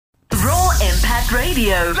Impact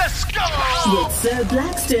Radio. Let's go! With Sir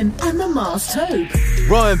Blackston and the Masked Hope.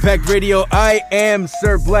 Raw Impact Radio, I am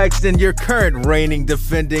Sir Blackston, your current reigning,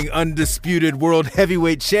 defending, undisputed world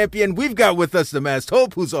heavyweight champion. We've got with us the Masked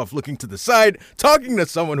Hope, who's off looking to the side, talking to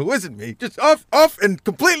someone who isn't me, just off and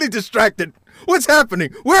completely distracted. What's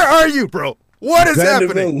happening? Where are you, bro? What is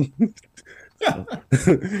happening?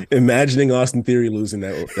 Imagining Austin Theory losing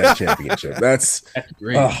that championship. That's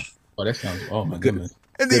great. Oh, that sounds. Oh my goodness.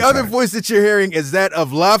 And the other voice that you're hearing is that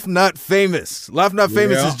of Lafnotfamous.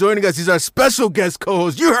 Lafnotfamous is joining us. He's our special guest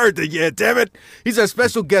co-host. You heard that, yeah, damn it. He's our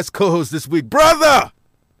special guest co-host this week. Brother,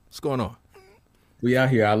 what's going on? We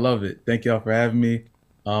out here. I love it. Thank y'all for having me.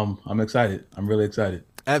 I'm excited. I'm really excited.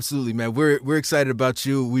 Absolutely, man. We're excited about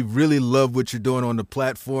you. We really love what you're doing on the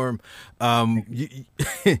platform.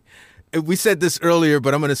 We said this earlier,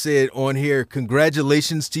 but I'm going to say it on here.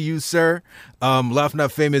 Congratulations to you, sir.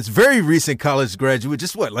 Lafnotfamous, very recent college graduate.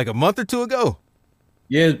 Just what, like a month or two ago?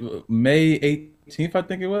 Yeah, May 18th, I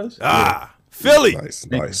think it was. Philly.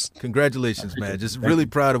 Nice. Congratulations, man. Just really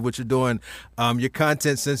proud of what you're doing. Your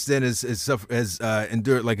content since then has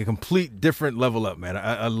endured like a complete different level up, man.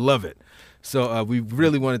 I love it. So we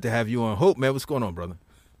really wanted to have you on. Hope, man, what's going on, brother?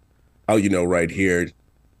 Oh, right here,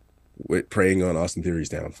 with preying on Austin Theory's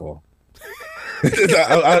downfall.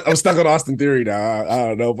 I'm stuck on Austin Theory now. I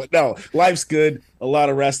don't know, but no, life's good. A lot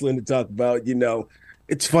of wrestling to talk about.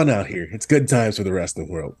 It's fun out here. It's good times for the wrestling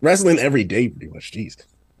world. Wrestling every day, pretty much. Jeez.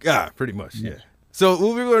 Yeah, pretty much. Yeah. So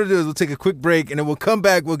what we're going to do is we'll take a quick break, and then we'll come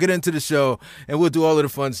back. We'll get into the show, and we'll do all of the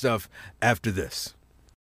fun stuff after this.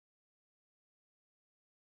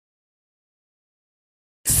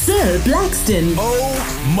 Sir Blackston.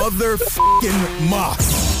 Oh, motherfucking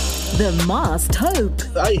Moss. The Masked Hope.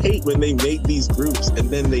 I hate when they make these groups and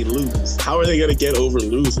then they lose. How are they going to get over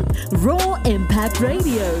losing? Raw Impact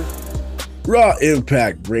Radio. Raw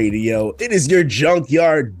Impact Radio. It is your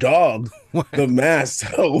junkyard dog, the Masked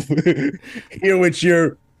Hope, here with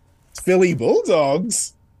your Philly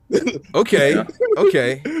Bulldogs. Okay.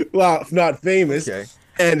 Lafnotfamous. Okay.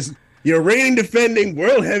 And your reigning defending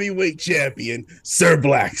world heavyweight champion, Sir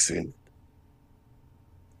Blackson.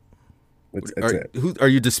 That's it. Are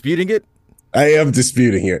you disputing it? I am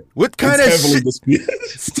disputing it. What kind of shit?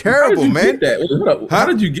 It's terrible, man. How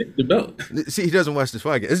did you get the belt? See, he doesn't watch this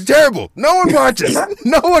podcast. It's terrible. No one watches.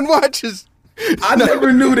 No one watches. I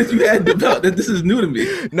never knew that you had the belt. That this is new to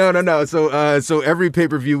me. No. So every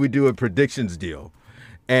pay-per-view we do a predictions deal.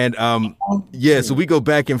 And so we go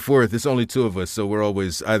back and forth. It's only two of us, so we're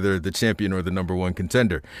always either the champion or the number one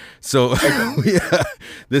contender. So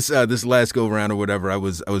this last go round or whatever, I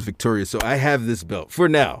was victorious. So I have this belt for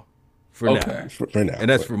now. For now, and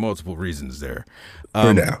that's for multiple reasons. There.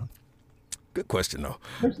 For now. Good question though,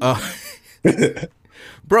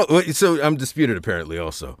 bro. So I'm disputed apparently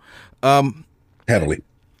also. Heavily.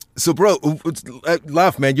 So, bro,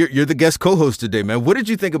 Laf, man, you're the guest co-host today, man. What did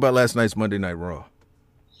you think about last night's Monday Night Raw?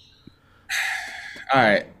 All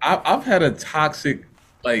right, I've had a toxic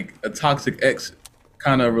ex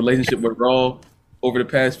kind of relationship with Raw over the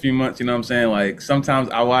past few months. You know what I'm saying? Like sometimes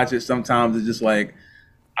I watch it, sometimes it's just like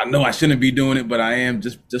I know I shouldn't be doing it, but I am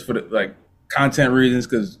just for the content reasons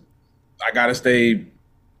because I gotta stay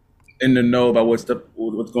in the know about what's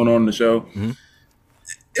going on in the show. Mm-hmm.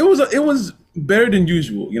 It was better than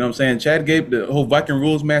usual. You know what I'm saying? Chad Gabe, the whole Viking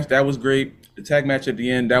Rules match, that was great. The tag match at the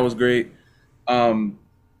end, that was great.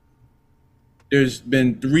 There's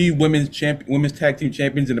been 3 women's tag team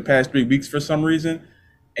champions in the past 3 weeks for some reason,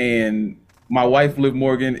 and my wife Liv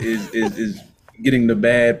Morgan is getting the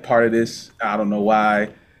bad part of this. I don't know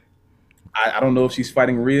why. I don't know if she's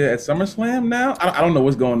fighting Rhea at SummerSlam now. I don't know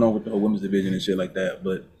what's going on with the whole women's division and shit like that.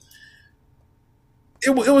 But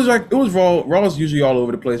it was Raw. Raw is usually all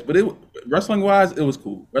over the place, but wrestling wise, it was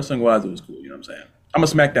cool. You know what I'm saying? I'm a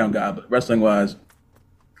SmackDown guy, but wrestling wise,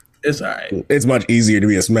 it's all right. It's much easier to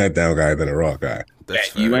be a SmackDown guy than a Raw guy.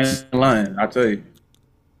 You ain't lying. I'll tell you.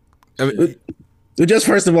 So just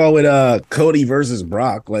first of all, with Cody versus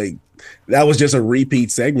Brock, that was just a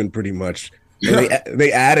repeat segment pretty much.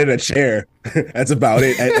 They added a chair. That's about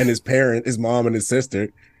it. And his mom and his sister.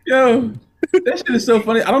 Yo, that shit is so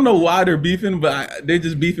funny. I don't know why they're beefing, but they're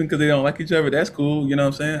just beefing because they don't like each other. That's cool. You know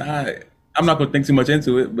what I'm saying? I'm not going to think too much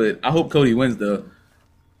into it, but I hope Cody wins, though.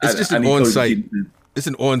 It's just an on-site. It's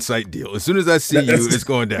an on-site deal. As soon as I see you, it's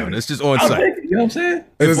going down. It's just on-site. You know what I'm saying?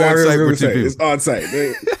 It's on-site for 2 people. It's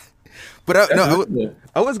on-site. But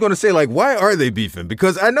I was going to say, why are they beefing?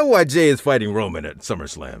 Because I know why Jay is fighting Roman at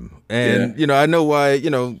SummerSlam. And, I know why,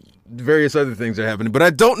 various other things are happening. But I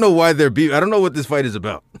don't know why they're beefing. I don't know what this fight is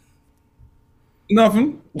about.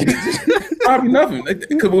 Nothing. Probably nothing.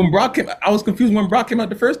 Because when Brock came, I was confused when Brock came out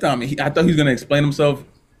the first time. I thought he was going to explain himself.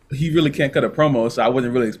 He really can't cut a promo, so I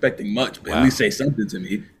wasn't really expecting much. But at least say something to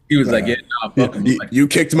me. He was like, "Yeah, nah, fuck him." You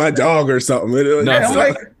kicked my dog or something. Yeah, I'm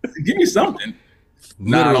like, give me something.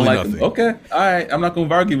 Nah, I don't like him. Okay, all right. I'm not going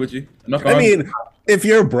to argue with you. I mean, if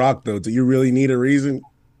you're Brock, though, do you really need a reason?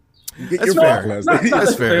 That's fair.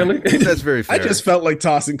 That's fair. That's very fair. I just felt like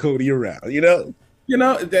tossing Cody around, you know? You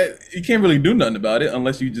know, that you can't really do nothing about it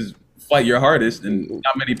unless you just fight your hardest, and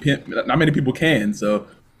not many people can. So,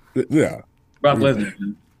 yeah. Brock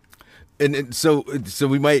Lesnar. And so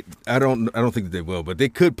we might. I don't think that they will, but they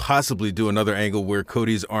could possibly do another angle where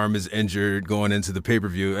Cody's arm is injured going into the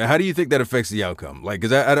pay-per-view. How do you think that affects the outcome? Like,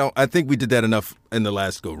 because I think we did that enough in the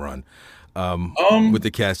last go run, with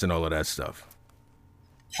the cast and all of that stuff.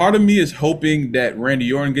 Part of me is hoping that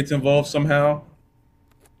Randy Orton gets involved somehow.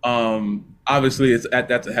 Obviously,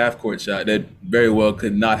 that's a half-court shot. That very well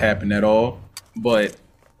could not happen at all. But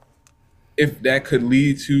if that could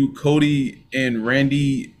lead to Cody and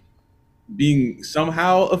Randy being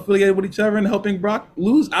somehow affiliated with each other and helping Brock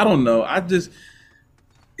lose, I don't know.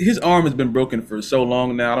 His arm has been broken for so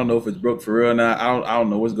long now. I don't know if it's broke for real or not. I don't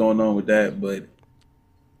know what's going on with that, but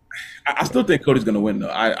I still think Cody's going to win, though.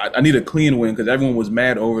 I need a clean win because everyone was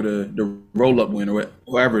mad over the roll-up win or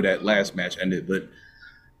however that last match ended. But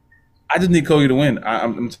I just need Cody to win.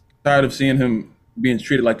 I'm tired of seeing him being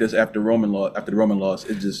treated like this after the Roman loss.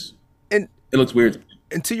 It looks weird.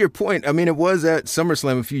 And to your point, I mean, it was at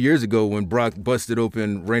SummerSlam a few years ago when Brock busted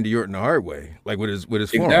open Randy Orton the hard way, like with his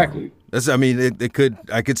forearm. Exactly.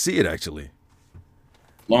 I could see it actually.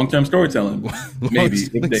 Long-term storytelling, maybe.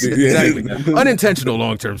 Exactly. Unintentional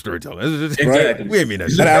long-term storytelling. Exactly. We ain't mean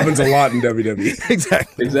that. That happens a lot in WWE.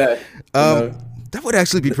 Exactly. That would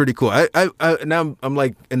actually be pretty cool. I now I'm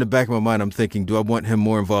like in the back of my mind, I'm thinking, do I want him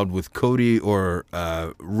more involved with Cody or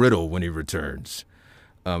Riddle when he returns,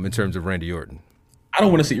 in terms of Randy Orton? I don't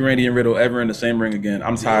want to see Randy and Riddle ever in the same ring again.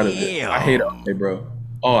 I'm tired of it. I hate RK Bro.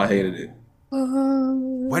 Oh, I hated it.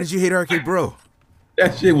 Why did you hate RK Bro?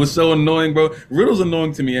 That shit was so annoying, bro. Riddle's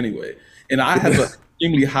annoying to me anyway. And I have a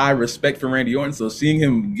extremely high respect for Randy Orton, so seeing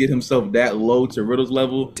him get himself that low to Riddle's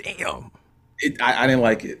level, damn. I didn't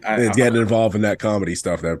like it. It's getting involved in that comedy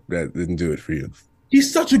stuff that didn't do it for you.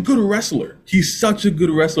 He's such a good wrestler.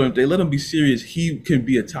 If they let him be serious, he can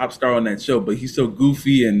be a top star on that show, but he's so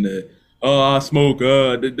goofy and I smoke.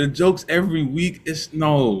 The jokes every week. It's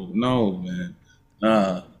no, man.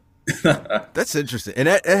 That's interesting, and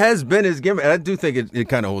it has been his gimmick. And I do think it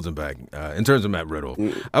kind of holds him back in terms of Matt Riddle.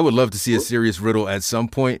 I would love to see a serious Riddle at some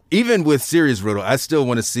point. Even with serious Riddle, I still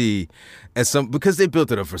want to see because they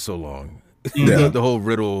built it up for so long. Yeah. The whole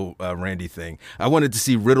Riddle Randy thing. I wanted to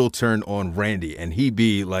see Riddle turn on Randy, and he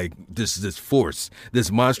be like this force, this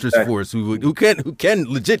monstrous force who can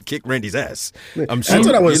legit kick Randy's ass. I'm sure, that's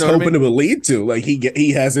what I was hoping it would lead to. Like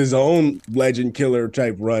he has his own legend killer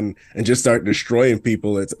type run and just start destroying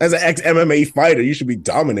people. As an ex MMA fighter, you should be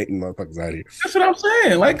dominating motherfuckers out here. That's what I'm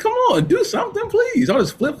saying. Like, come on, do something, please. All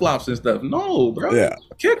this flip flops and stuff. No, bro. Yeah.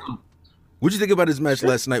 Kick him. What'd you think about his match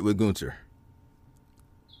last night with Gunther?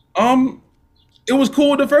 It was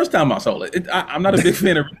cool the first time I saw it. I'm not a big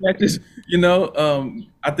fan of matches,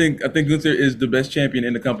 I think Gunther is the best champion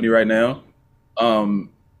in the company right now. I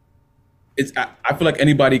feel like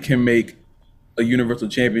anybody can make a Universal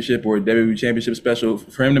Championship or a WWE Championship special.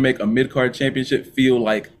 For him to make a mid-card championship feel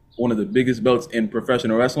like one of the biggest belts in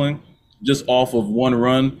professional wrestling, just off of one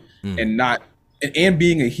run and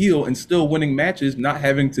being a heel and still winning matches, not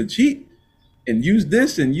having to cheat and use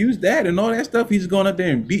this and use that and all that stuff. He's going up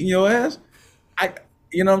there and beating your ass.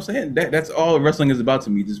 You know what I'm saying? That's all wrestling is about to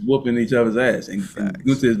me, just whooping each other's ass. And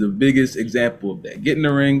Gunther is the biggest example of that. Get in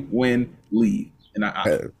the ring, win, leave. And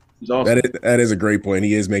it's awesome. That is a great point.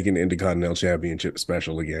 He is making the Intercontinental Championship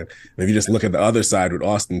special again. And if you just look at the other side with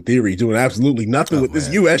Austin Theory doing absolutely nothing with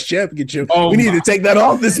this U.S. Championship, we need to take that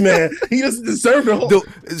off this man. He doesn't deserve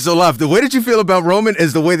it. So, Laf, the way that you feel about Roman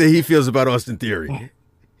is the way that he feels about Austin Theory.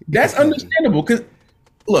 That's understandable because,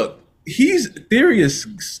 look, Theory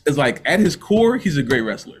is like at his core, he's a great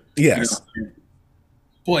wrestler. Yes.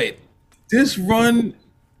 But this run,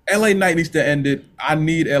 LA Knight needs to end it. I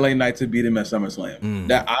need LA Knight to beat him at SummerSlam.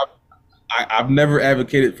 That I've never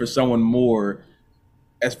advocated for someone more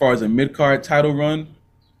as far as a mid-card title run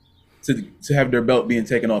to have their belt being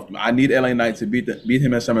taken off them. I need LA Knight to beat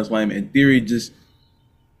him at SummerSlam. And Theory just,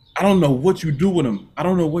 I don't know what you do with him. I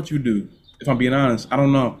don't know what you do. If I'm being honest, I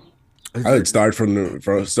don't know. I would start from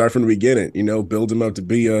the beginning. Build him up to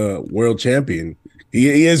be a world champion.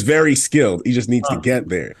 He is very skilled. He just needs to get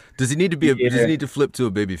there. Does he need to be? Does he need to flip to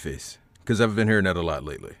a babyface? Because I've been hearing that a lot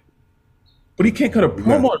lately. but he can't cut a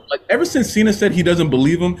promo. Like ever since Cena said he doesn't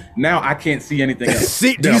believe him, now I can't see anything else.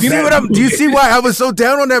 Do you see why I was so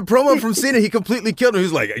down on that promo from Cena? He completely killed him. He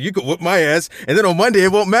was like, "You could whoop my ass, and then on Monday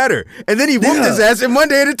it won't matter." And then he whooped his ass, and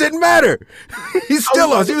Monday it didn't matter. He still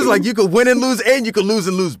lost. He was like, "You could win and lose, and you could lose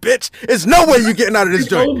and lose, bitch. There's no way you're getting out of this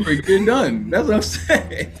joint." Over, you're done. That's what I'm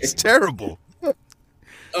saying. It's terrible.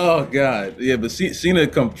 Oh God, yeah, but Cena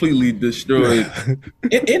completely destroyed.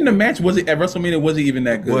 In the match, was it at WrestleMania? Was it even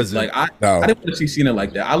that good? Wasn't. Like I didn't want to see Cena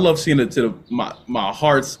like that. I love Cena to my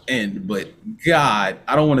heart's end, but God,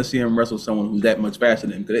 I don't want to see him wrestle someone who's that much faster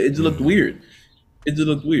than him because it just looked weird. It just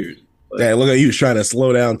looked weird. Yeah, look at you trying to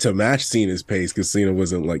slow down to match Cena's pace because Cena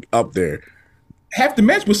wasn't like up there. Half the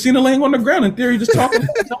match was Cena laying on the ground in theory, just talking.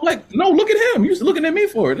 I'm like, no, look at him. He was looking at me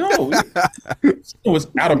for it. No, it was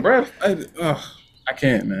out of breath. I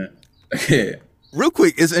can't, man. I can't. Real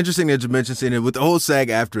quick, it's interesting that you mentioned Cena with the whole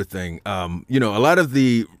SAG-AFTRA thing. A lot of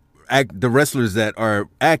the wrestlers that are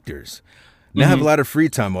actors now have a lot of free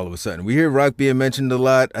time all of a sudden. We hear Rock being mentioned a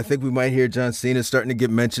lot. I think we might hear John Cena starting to get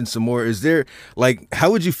mentioned some more. Is there,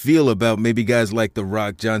 how would you feel about maybe guys like The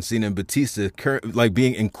Rock, John Cena, and Batista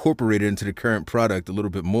being incorporated into the current product a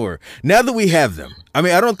little bit more now that we have them? I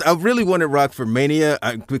mean, I really wanted Rock for Mania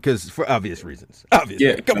because for obvious reasons. Obviously.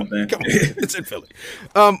 Yeah, come on. It's in Philly.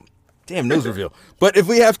 Damn nose reveal. But if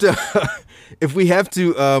we have to,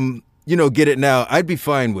 get it now, I'd be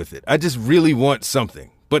fine with it. I just really want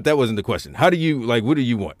something. But that wasn't the question. How do you what do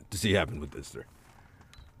you want to see happen with this three?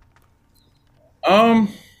 I'm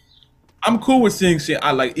cool with seeing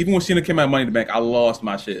Cena. Even when Cena came out of Money in the Bank, I lost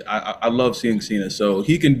my shit. I love seeing Cena, so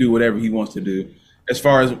he can do whatever he wants to do. As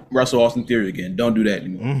far as wrestle Austin Theory again, don't do that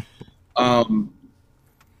anymore.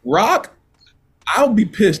 Rock, I'll be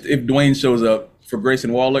pissed if Dwayne shows up for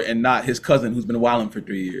Grayson Waller and not his cousin who's been wilding for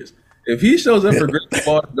 3 years. If he shows up for Grayson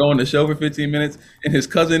Waller going to show for 15 minutes and his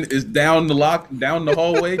cousin is down the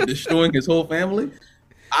hallway destroying his whole family,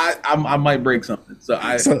 I might break something. So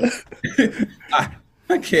I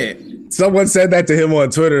can't. Someone said that to him on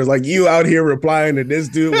Twitter. Like, you out here replying to this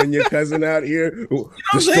dude when your cousin out here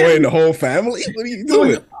destroying the whole family? What are you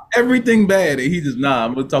doing? Everything bad. And he just,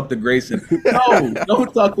 I'm going to talk to Grayson. No,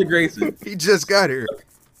 don't talk to Grayson. He just got here.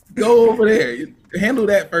 Go over there. Handle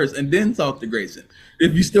that first and then talk to Grayson.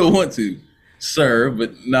 If you still want to, sir.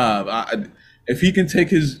 But if he can take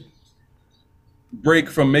his break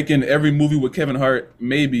from making every movie with Kevin Hart,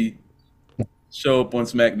 maybe show up on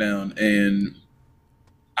SmackDown. And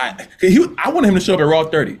I wanted him to show up at Raw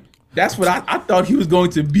 30. That's what I thought he was going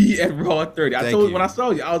to be at Raw 30. When I saw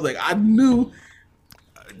you, I was like, I knew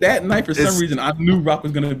that night for some reason, I knew Rock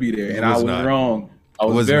was going to be there. And I was wrong. I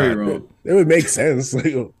was very wrong. It would make sense.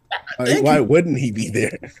 Why wouldn't he be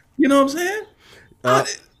there? You know what I'm saying?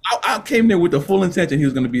 I came there with the full intention he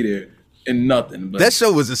was going to be there, and nothing. But that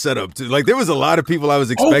show was a setup too. There was a lot of people I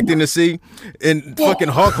was expecting to see, and fucking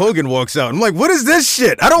Hulk Hogan walks out. I'm like, what is this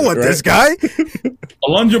shit? I don't want this guy.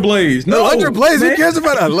 Alundra Blaze, Alundra Blaze. Who cares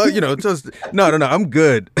about it? I love no. I'm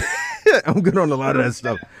good. I'm good on a lot of that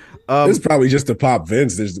stuff. It's probably just to pop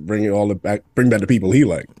Vince. Just bring back the people he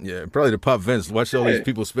liked. Yeah, probably to pop Vince. Watch all these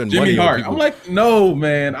people spend Jimmy money Hart. on people. I'm like, no,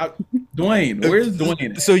 man. Dwayne, where's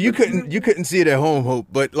Dwayne? So you couldn't see it at home, Hope,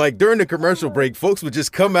 but during the commercial break, folks would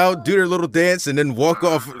just come out, do their little dance, and then walk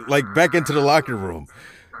off back into the locker room.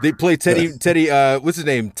 They play Teddy. What's his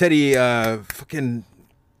name? Teddy. Fucking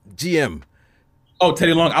GM. Oh,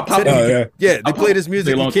 Teddy Long. I popped. Yeah, they played his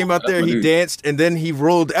music. He came out there, he danced, and then he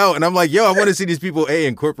rolled out. And I'm like, yo, I want to see these people, A,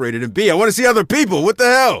 incorporated, and B, I want to see other people. What the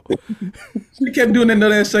hell? We kept doing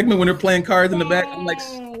that segment when they're playing cards in the back. I'm like,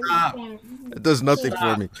 stop. It does nothing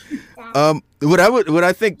for me. What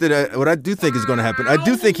I do think is going to happen, I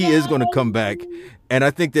do think he is going to come back, and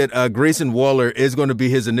I think that Grayson Waller is going to be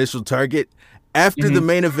his initial target. After the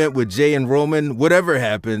main event with Jay and Roman, whatever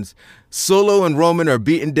happens, Solo and Roman are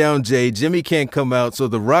beating down Jay. Jimmy can't come out, so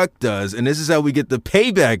The Rock does. And this is how we get the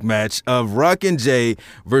payback match of Rock and Jay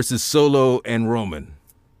versus Solo and Roman.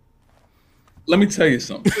 Let me tell you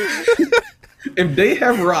something. If they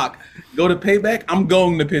have Rock go to payback, I'm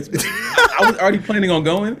going to Pittsburgh. I was already planning on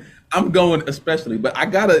going. I'm going especially. But I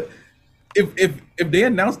got to... If they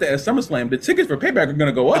announce that at SummerSlam, the tickets for payback are going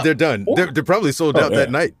to go up. They're done. They're probably sold out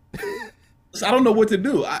that night. So I don't know what to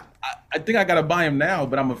do. I think I gotta buy him now,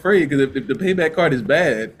 but I'm afraid because if the payback card is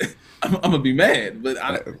bad, I'm gonna be mad. But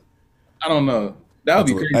I don't know. That would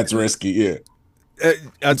be crazy. That's risky. Yeah.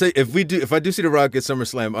 I'll tell you, if I do see The Rock at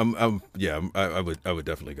SummerSlam, I would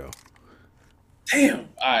definitely go. Damn. All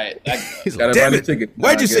right. He's like, damn it. Ticket.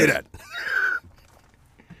 Why'd you say that?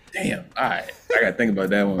 Damn. All right. I gotta think about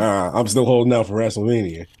that one. I'm still holding out for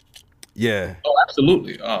WrestleMania. Yeah. Oh,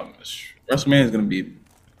 absolutely. WrestleMania is gonna be.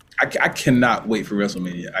 I cannot wait for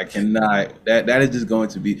WrestleMania. I cannot. That is just going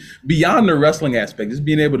to be beyond the wrestling aspect. Just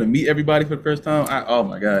being able to meet everybody for the first time. Oh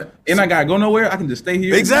my god! And I gotta go nowhere. I can just stay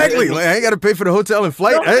here. Exactly. Like, I ain't got to pay for the hotel and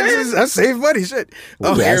flight. I save money. Shit.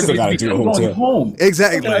 I still got to do the hotel. Home.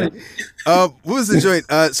 Exactly. What was the joint?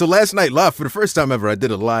 So last night, live for the first time ever, I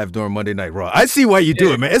did a live during Monday Night Raw. I see why you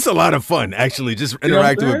do it, man. It's a lot of fun, actually, just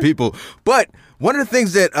interacting with people. But one of the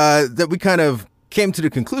things that we kind of came to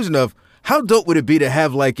the conclusion of, how dope would it be to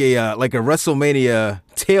have like a WrestleMania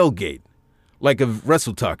tailgate, like of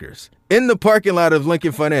Wrestle Talkers, in the parking lot of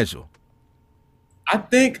Lincoln Financial? I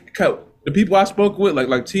think the people I spoke with,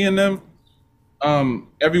 like T and them,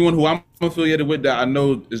 everyone who I'm affiliated with that I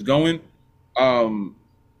know is going,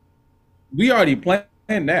 we already planned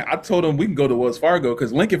that. I told them we can go to Wells Fargo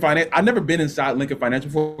because Lincoln Financial. I've never been inside Lincoln Financial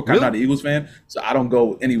before. Really? I'm not an Eagles fan, so I don't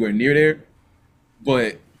go anywhere near there.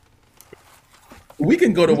 But we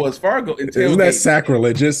can go to Wells Fargo and tailgate. Isn't that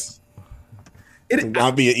sacrilegious?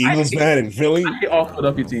 I'll be an Eagles fan in Philly. I hate all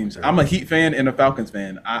Philadelphia teams. I'm a Heat fan and a Falcons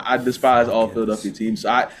fan. I despise all Philadelphia teams. So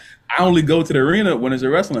I only go to the arena when there's a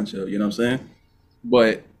wrestling show. You know what I'm saying?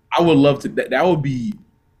 But I would love to. That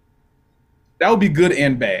would be good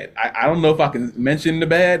and bad. I don't know if I can mention the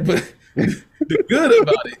bad, but the good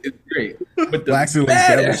about it is great. But the Black's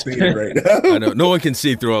devastated right now. I know no one can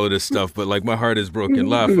see through all of this stuff, but like my heart is broken.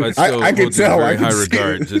 Laugh. I can tell. Very I can high see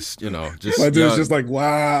regard. it. Just My dude's just like,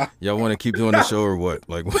 wow. Y'all want to keep doing the show or what?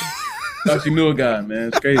 Like, thought you knew a guy, man.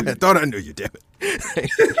 It's crazy. I thought I knew you. Damn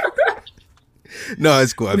it. No,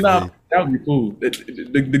 it's cool. That would be cool.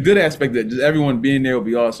 The good aspect that just everyone being there would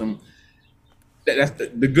be awesome. That's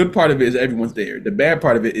the good part of it is everyone's there. The bad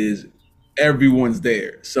part of it is everyone's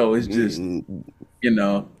there. So it's just, we'll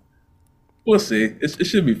see. It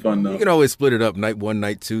should be fun though. You can always split it up. Night 1,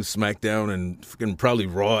 night 2, SmackDown, and freaking probably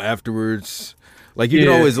Raw afterwards. Like you can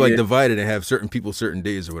always divide it and have certain people certain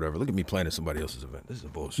days or whatever. Look at me planning somebody else's event. This is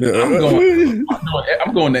bullshit.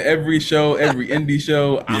 I'm going to every show, every indie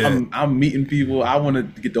show. Yeah. I'm meeting people. I want to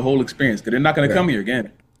get the whole experience because they're not going to come here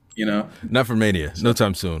again. Not for Mania. No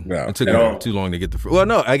time soon. No. It took too long to get the. Well,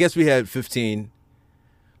 no, I guess we had 15.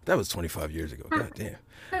 That was 25 years ago. God damn.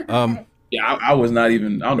 I was not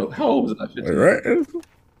even. I don't know how old was I. 15? Right.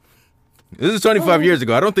 This is 25 years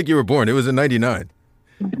ago. I don't think you were born. It was in '99.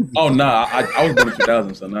 Oh nah, I was born in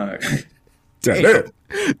 2000, so nah. Damn.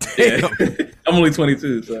 I'm only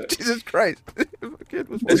 22. So. Jesus Christ, my kid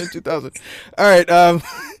was born in 2000. All right.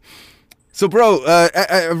 So, bro,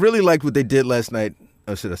 I really liked what they did last night.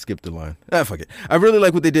 Oh shit, I skipped the line. Fuck it. I really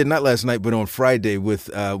like what they did, not last night, but on Friday with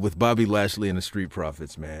Bobby Lashley and the Street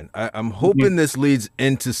Profits, man. I'm hoping this leads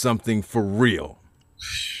into something for real.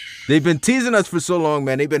 They've been teasing us for so long,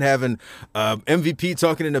 man. They've been having MVP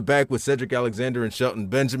talking in the back with Cedric Alexander and Shelton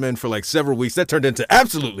Benjamin for like several weeks. That turned into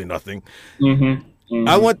absolutely nothing.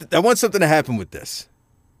 I want something to happen with this.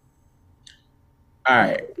 All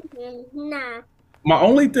right. My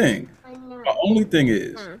only thing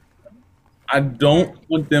is, I don't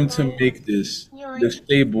want them to make this the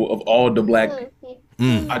stable of all the black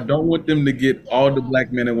men. I don't want them to get all the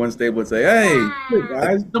black men in one stable and say, hey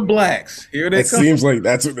guys, the blacks, here they come. It seems like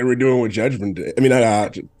that's what they were doing with Judgment Day. I mean,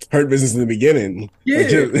 Hurt Business in the beginning. Yeah. Like,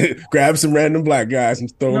 just grab some random black guys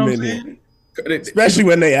and throw them in here. Especially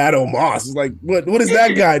when they add Omos. It's like, what is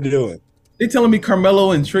that guy doing? They telling me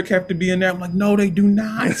Carmelo and Trick have to be in there. I'm like, no, they do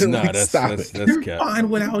not. Stop it. They're fine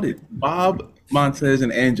without it. Bob, Montez,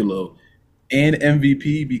 and Angelo, and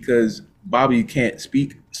MVP because Bobby can't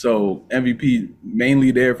speak. So MVP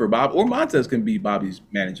mainly there for Bob, or Montez can be Bobby's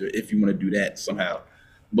manager if you want to do that somehow.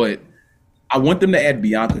 But I want them to add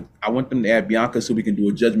Bianca. So we can do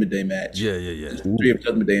a Judgment Day match. Yeah. 3 of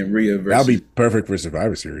Judgment Day and Rhea versus. That'll be perfect for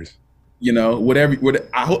Survivor Series. Whatever.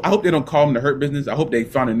 I hope they don't call him the Hurt Business. I hope they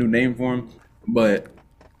found a new name for him. But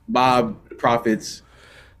Bob, Profits,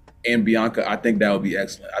 and Bianca, I think that would be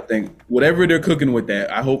excellent. I think whatever they're cooking with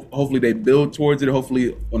that, hopefully they build towards it.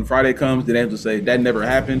 Hopefully when Friday comes, they have to say that never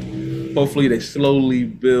happened. Hopefully they slowly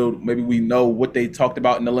build. Maybe we know what they talked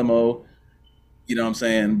about in the limo. You know what I'm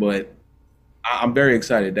saying? But I'm very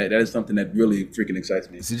excited. That is something that really freaking excites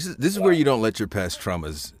me. See, this is where you don't let your past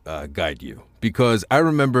traumas guide you. Because I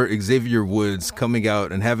remember Xavier Woods coming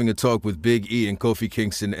out and having a talk with Big E and Kofi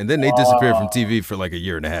Kingston, and then they disappeared from TV for like a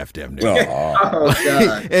year and a half, damn near.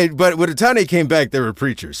 God. But by the time they came back, they were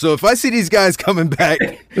preachers. So if I see these guys coming back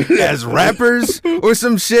as rappers or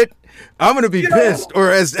some shit, I'm gonna be pissed.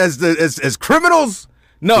 Or as criminals.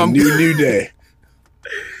 No, I'm New Day.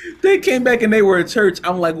 They came back and they were at church.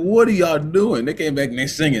 I'm like, what are y'all doing? They came back and they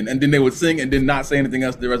singing, and then they would sing and then not say anything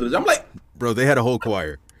else the rest of the time. I'm like, bro, they had a whole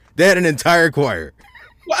choir. They had an entire choir.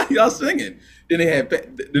 Why y'all singing? Then they had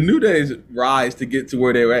the New Day's rise to get to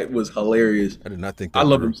where they were at was hilarious. I did not think that. I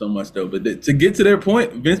love them so much though, but to get to their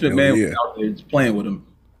point, Vince McMahon was yeah. out there just playing with them.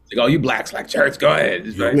 Like, oh, you blacks like church, go ahead,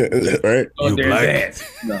 just right, Right? go You there black? and dance.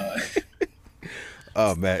 No.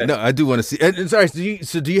 Oh man, no, I do want to see. And sorry,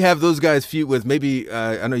 do you have those guys feud with maybe?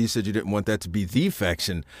 I know you said you didn't want that to be the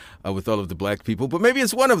faction with all of the black people, but maybe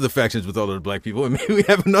it's one of the factions with all of the black people, and maybe we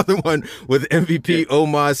have another one with MVP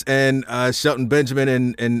Omos and Shelton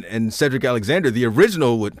Benjamin and Cedric Alexander. The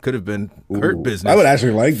original could have been Hurt Business. I would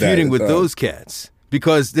actually like that feuding with those cats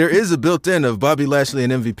because there is a built-in of Bobby Lashley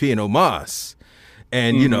and MVP and Omos,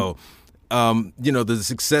 and you know, the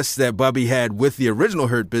success that Bobby had with the original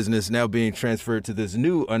Hurt Business now being transferred to this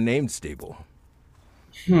new unnamed stable.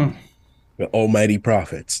 The Almighty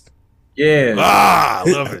Prophets. Yeah. I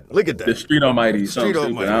love it. Look at that. The Street Almighty. Street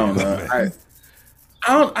Almighty. I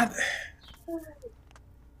don't know.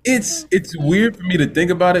 It's weird for me to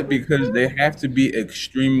think about it because they have to be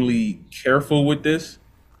extremely careful with this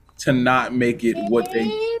to not make it what they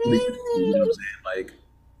really do. You know what I'm saying? Like,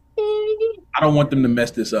 I don't want them to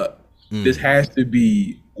mess this up. This has to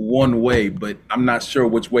be one way, but I'm not sure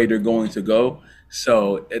which way they're going to go.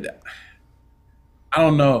 So I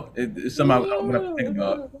don't know. It's something I'm going to have to think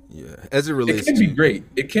about. Yeah, as it relates, it can be great.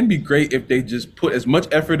 It can be great if they just put as much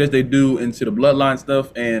effort as they do into the bloodline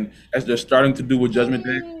stuff, and as they're starting to do with Judgment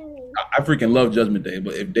Day. I freaking love Judgment Day,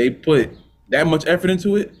 but if they put that much effort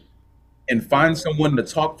into it and find someone to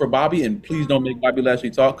talk for Bobby, and please don't make Bobby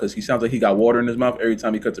Lashley talk because he sounds like he got water in his mouth every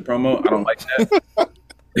time he cuts a promo. I don't like that.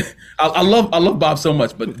 I love Bob so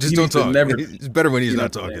much, but just don't talk. It's better when he's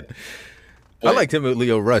not talking. I liked him with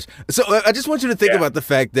Leo Rush. So I just want you to think about the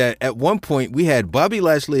fact that at one point we had Bobby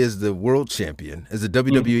Lashley as the world champion, as the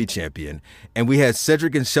WWE champion, and we had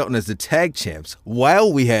Cedric and Shelton as the tag champs,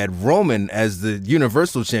 while we had Roman as the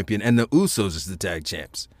Universal champion and the Usos as the tag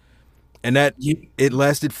champs. And that it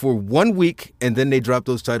lasted for 1 week, and then they dropped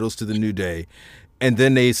those titles to the New Day, and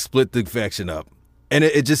then they split the faction up. And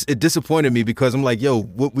it disappointed me because I'm like, yo,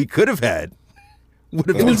 what we could have had would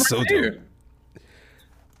have been so dope.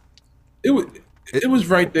 It was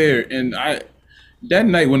right there, and that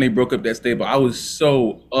night when they broke up that stable, I was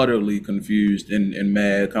so utterly confused and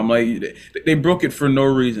mad. I'm like, they broke it for no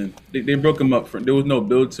reason. They broke them up there was no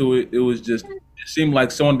build to it. It was just, it seemed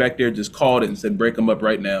like someone back there just called it and said, break them up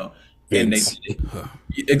right now. And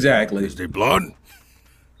exactly. Is they blonde?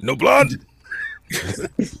 No blonde.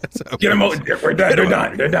 Get them out. They're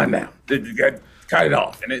done. They're done now. They got cut it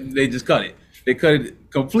off, and they just cut it. They cut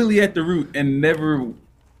it completely at the root and never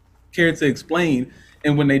cared to explain.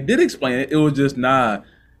 And when they did explain it, it was just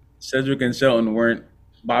Cedric and Shelton weren't.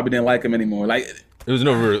 Bobby didn't like him anymore. Like, there was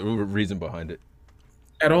no reason behind it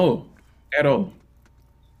at all.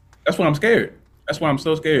 That's why I'm scared. That's why I'm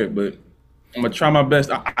so scared. But I'm gonna try my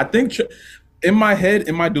best. I think in my head,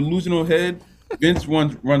 in my delusional head, Vince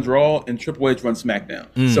runs Raw and Triple H runs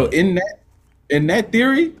SmackDown. So in that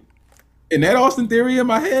theory, in that Austin theory in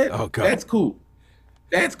my head, that's cool.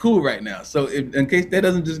 That's cool right now. So in case that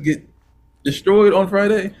doesn't just get destroyed on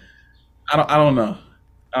Friday, I don't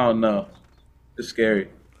know. It's scary.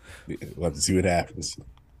 We'll have to see what happens.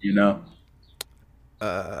 You know.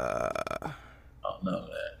 I don't know, man.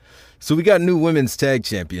 So we got new women's tag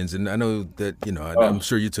champions, and I know that I'm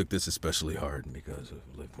sure you took this especially hard because of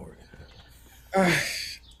Liv Morgan.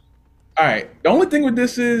 All right. The only thing with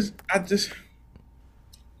this is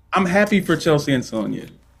I'm happy for Chelsea and Sonya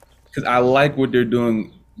because I like what they're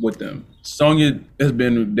doing with them. Sonya has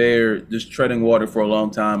been there just treading water for a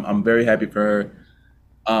long time. I'm very happy for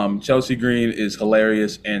her. Chelsea Green is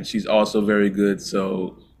hilarious, and she's also very good,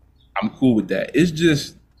 so I'm cool with that. It's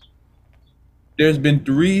just there's been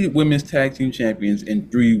 3 women's tag team champions in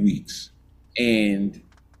 3 weeks, and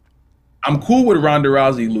I'm cool with Ronda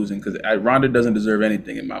Rousey losing because Ronda doesn't deserve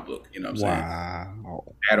anything in my book. You know what I'm saying?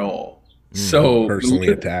 At all. So personally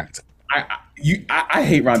attacked. I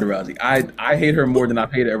hate Ronda Rousey. I hate her more than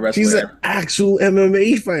I've hated a wrestler. She's an actual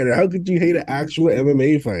MMA fighter. How could you hate an actual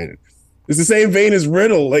MMA fighter? It's the same vein as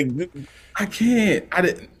Riddle. Like, I can't.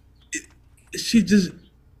 She just.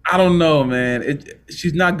 I don't know, man.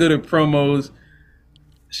 She's not good at promos.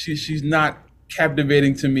 She's not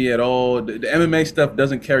captivating to me at all. The MMA stuff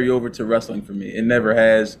doesn't carry over to wrestling for me. It never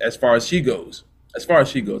has, as far as she goes.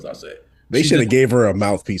 I'll say. They should have gave her a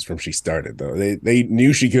mouthpiece from she started, though. They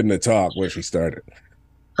knew she couldn't have talked when she started.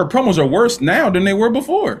 Her promos are worse now than they were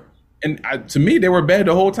before. And to me, they were bad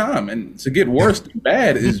the whole time. And to get worse than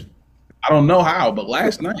bad is, I don't know how, but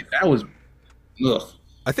last night, that was, ugh.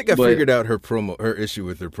 I think I figured out her issue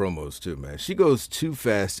with her promos too, man. She goes too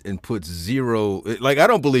fast and puts zero. Like, I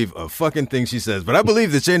don't believe a fucking thing she says, but I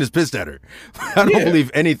believe that Shayna's pissed at her. I don't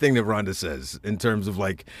believe anything that Ronda says in terms of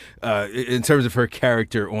her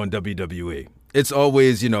character on WWE. It's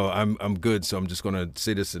always, I'm good, so I'm just gonna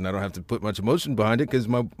say this, and I don't have to put much emotion behind it because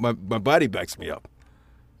my body backs me up.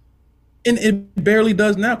 And it barely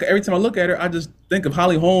does now. Cause every time I look at her, I just think of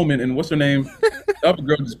Holly Holm and what's her name, the other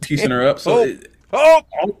girl just piecing her up. So all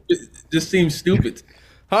of it just seems stupid.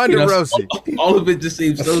 Honda Rousey. All of it just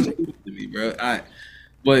seems so stupid to me, bro.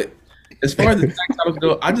 But as far as the tag titles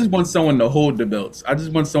go, I just want someone to hold the belts. I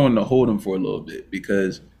just want someone to hold them for a little bit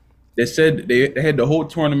because they said they had the whole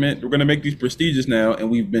tournament. We're going to make these prestigious now,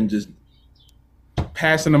 and we've been just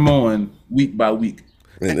passing them on week by week.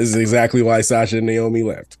 And this is exactly why Sasha and Naomi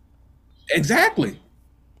left. Exactly.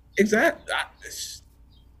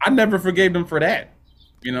 I never forgave them for that.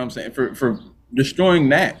 You know what I'm saying? For destroying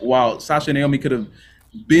that, while Sasha and Naomi could have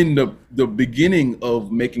been the beginning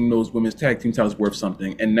of making those women's tag team titles worth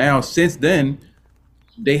something. And now since then,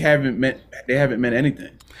 they haven't meant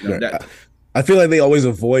anything. I feel like they always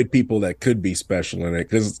avoid people that could be special in it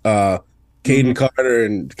because Kaden Carter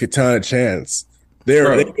and Katana Chance, they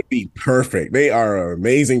would be perfect. They are an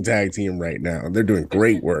amazing tag team right now. They're doing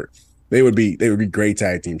great work. They would be great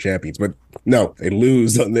tag team champions, but no, they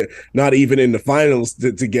lose not even in the finals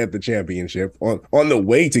to get the championship, on the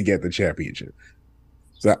way to get the championship.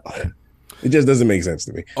 So it just doesn't make sense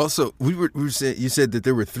to me. Also, you said that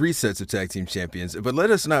there were 3 sets of tag team champions, but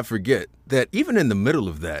let us not forget that even in the middle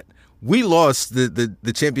of that, we lost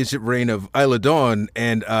the championship reign of Isla Dawn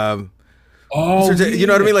and you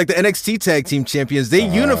know what I mean? Like the NXT tag team champions, they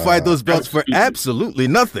unified those belts for absolutely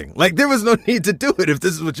nothing. Like there was no need to do it if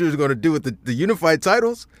this is what you were going to do with the unified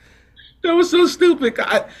titles. That was so stupid.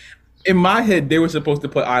 In my head, they were supposed to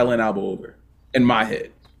put Isla and Alba over. In my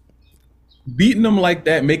head. Beating them like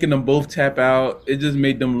that, making them both tap out, it just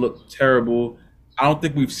made them look terrible. I don't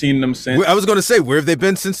think we've seen them since. I was going to say, where have they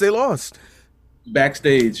been since they lost?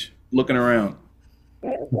 Backstage, looking around.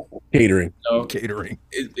 Catering. Catering.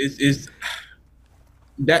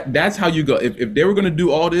 That's how you go. If they were going to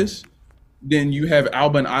do all this, then you have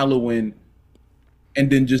Alba and Isla win and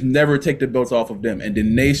then just never take the belts off of them and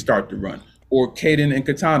then they start to run. Or Kaden and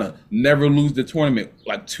Katana never lose the tournament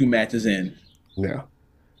like 2 matches in. Yeah.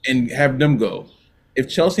 And have them go. If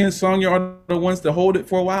Chelsea and Sonya are the ones to hold it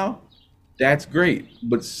for a while, that's great.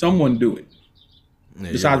 But someone do it.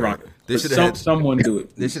 Yeah, besides Ronda. Someone do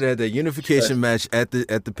it. They should have had that unification match at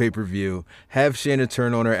the pay-per-view, have Shayna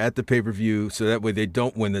turn on her at the pay-per-view so that way they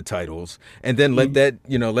don't win the titles, and then let that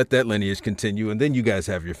lineage continue, and then you guys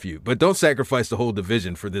have your feud. But don't sacrifice the whole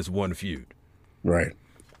division for this one feud. Right.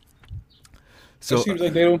 So it seems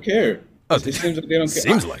like they don't care. It seems like they don't care.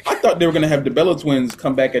 Seems like. I thought they were going to have the Bella Twins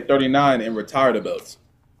come back at 39 and retire the belts.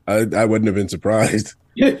 I wouldn't have been surprised.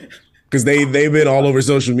 Yeah. Because they've been all over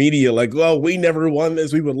social media like, well, we never won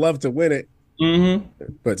this. We would love to win it. Mm-hmm.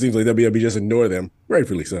 But it seems like WWE just ignore them.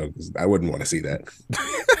 Rightfully so, because I wouldn't want to see that.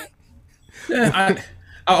 Yeah,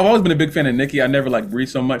 I've always been a big fan of Nikki. I never liked Brie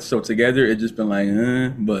so much. So together, it's just been like,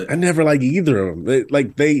 but. I never liked either of them.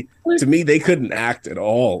 To me, they couldn't act at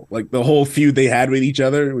all. Like the whole feud they had with each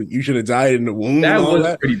other, you should have died in the womb. That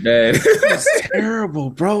was pretty bad. That's terrible,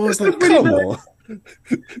 bro. It's like, come on.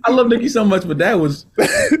 I love Nikki so much, but that was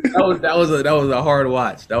a hard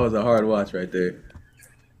watch. That was a hard watch right there.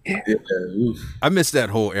 Yeah, I missed that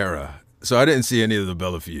whole era, so I didn't see any of the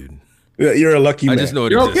Bella feud. Yeah, you're a lucky man. I just know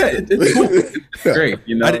it You're existed. okay. It's cool. It's great.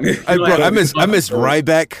 You know, I missed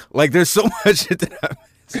Ryback. Like, there's so much shit that I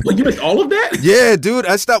missed. Well, you missed all of that? Yeah, dude.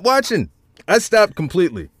 I stopped watching. I stopped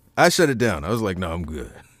completely. I shut it down. I was like, no, I'm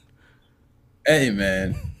good. Hey,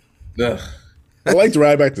 man. Ugh. I liked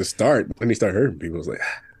Ryback to start. When he started hurting people, I was like,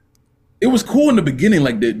 it was cool in the beginning,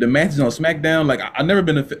 like the matches on SmackDown. Like I've never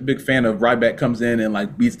been a big fan of Ryback comes in and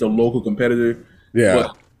like beats the local competitor. Yeah.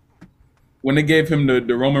 But when they gave him the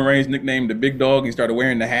Roman Reigns nickname, the Big Dog, he started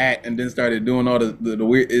wearing the hat and then started doing all the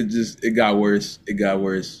weird. It got worse. It got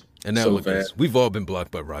worse. And now so look at fast. us. We've all been blocked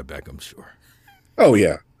by Ryback, I'm sure. oh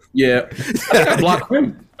yeah. Yeah, I think I blocked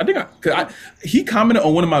him. He commented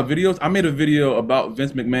on one of my videos. I made a video about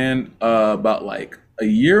Vince McMahon about like a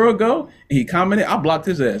year ago, and he commented. I blocked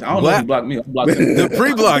his ass. I don't know if he blocked me. I blocked him. The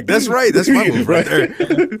pre-block. That's right. That's my move right there.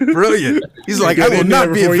 Brilliant. He's like, I will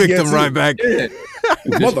not be a victim, Ryback. Yeah.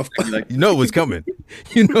 Motherfucker. You know what's coming.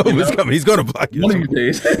 You know what's coming. He's gonna block you. One of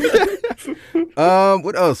these days.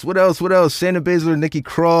 What else? Shayna Baszler, Nikki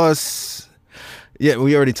Cross. Yeah,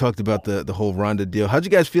 we already talked about the whole Ronda deal. How'd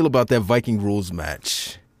you guys feel about that Viking Rules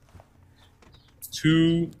match?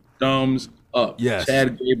 2 thumbs up. Yes.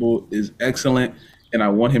 Chad Gable is excellent. and I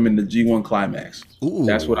want him in the G1 Climax. Ooh.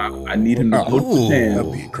 That's what I need him to go to Japan.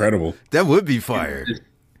 That'd be incredible. That would be fire.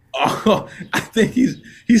 Oh, I think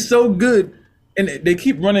he's so good, and they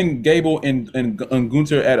keep running Gable and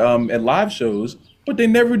Gunther at live shows, but they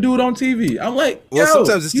never do it on TV. I'm like, well,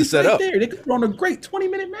 sometimes it's to set up. There. They could run a great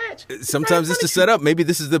 20-minute match. Sometimes it's to set up. Maybe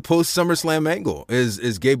this is the post SummerSlam angle.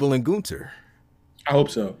 Is Gable and Gunther? I hope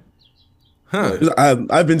so. Huh?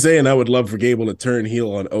 I've been saying I would love for Gable to turn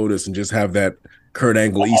heel on Otis and just have that Kurt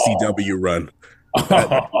Angle ECW run.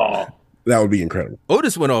 That would be incredible.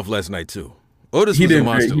 Otis went off last night too. Otis He was a did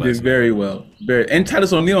monster. he did very well. And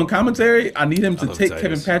Titus O'Neil on commentary. I need him to take Titus.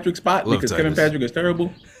 Kevin Patrick's spot because Kevin Titus. Patrick is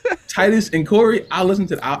terrible. Titus and Corey, I'll listen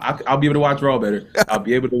to. I'll be able to watch Raw better. I'll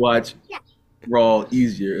be able to watch Raw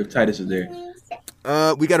easier if Titus is there.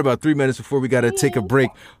 We got about 3 minutes before we got to take a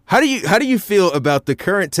break. How do you feel about the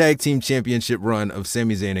current tag team championship run of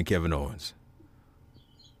Sami Zayn and Kevin Owens?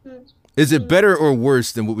 Is it better or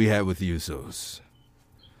worse than what we had with the Usos?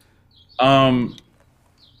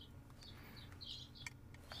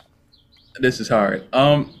 This is hard.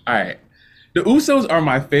 All right. The Usos are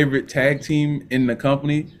my favorite tag team in the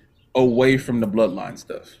company away from the bloodline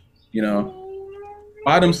stuff. You know,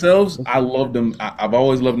 by themselves, I love them. I've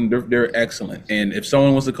always loved them. They're excellent. And if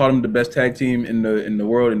someone wants to call them the best tag team in the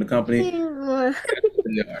world, in the company, they are,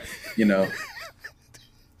 you know.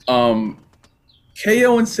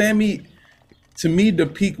 KO and Sammy, to me, the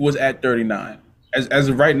peak was at 39. As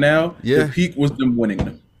of right now, the peak was them winning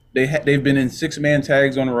them. They've been in 6-man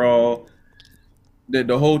tags on Raw.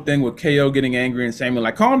 The whole thing with KO getting angry and Sammy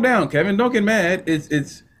like, calm down, Kevin, don't get mad.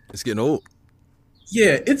 It's getting old.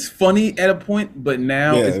 Yeah, it's funny at a point, but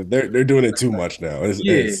now they're doing it too much now.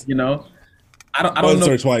 You know, I don't know. Once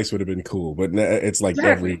or twice would have been cool, but it's like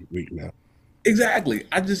every week now. Exactly.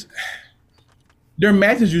 Their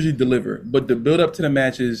matches usually deliver, but the build up to the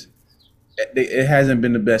matches, it hasn't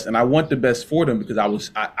been the best. And I want the best for them because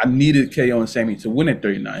I needed KO and Sammy to win at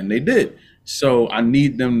 39. And they did. So I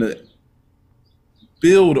need them to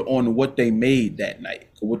build on what they made that night.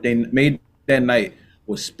 What they made that night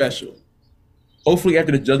was special. Hopefully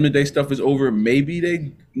after the Judgment Day stuff is over, maybe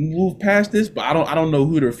they move past this, but I don't know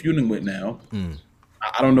who they're feuding with now.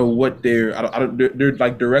 I don't know what they're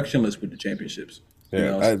like directionless with the championships.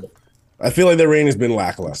 Yeah, I feel like their reign has been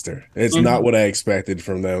lackluster. It's not what I expected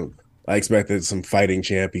from them. I expected some fighting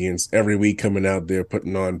champions every week coming out there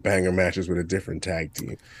putting on banger matches with a different tag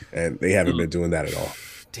team, and they haven't been doing that at all.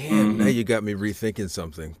 Damn, now you got me rethinking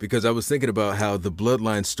something because I was thinking about how the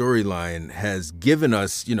Bloodline storyline has given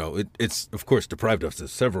us, it's of course deprived us of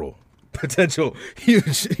several potential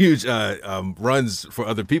huge runs for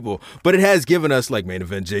other people, but it has given us like main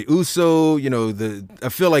event Jey Uso, I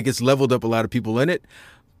feel like it's leveled up a lot of people in it,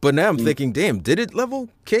 but now I'm thinking, damn, did it level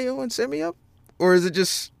KO and Sammy up? Or is it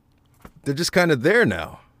they're just kind of there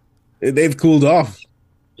now? They've cooled off.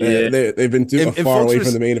 Yeah, they've been too far away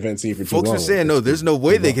from the main event scene for too long. Folks are saying, no, there's no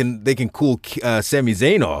way they can cool Sami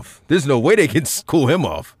Zayn off. There's no way they can cool him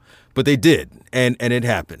off. But they did, and it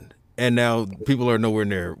happened. And now people are nowhere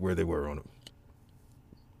near where they were on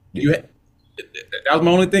him. That was my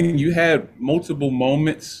only thing. You had multiple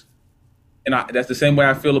moments, and that's the same way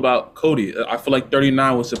I feel about Cody. I feel like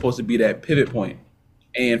 39 was supposed to be that pivot point.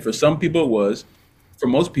 And for some people it was. For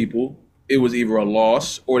most people, it was either a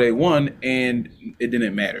loss or they won, and it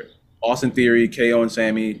didn't matter. Austin Theory, KO and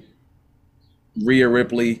Sammy, Rhea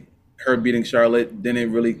Ripley, her beating Charlotte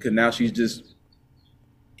didn't really, because now she's just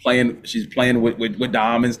playing. She's playing with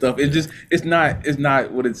Dom and stuff. It's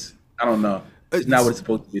not what it's. I don't know. It's not what it's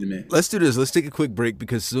supposed to be to me. Let's do this. Let's take a quick break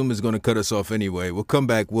because Zoom is going to cut us off anyway. We'll come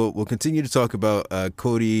back. We'll continue to talk about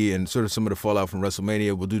Cody and sort of some of the fallout from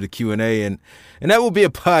WrestleMania. We'll do the Q&A, and that will be a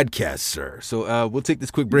podcast, sir. So we'll take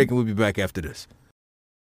this quick break, and we'll be back after this.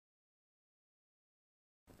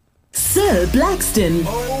 Sir Blackston.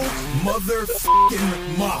 Oh,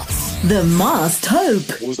 motherfucking Moss. The Masked Hope.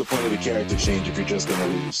 What was the point of the character change if you're just going to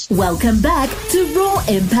lose? Welcome back to Raw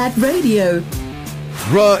Impact Radio.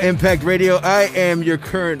 Raw Impact Radio. I am your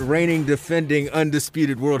current reigning, defending,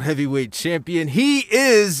 undisputed world heavyweight champion. He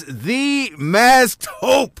is the Masked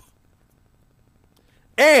Hope.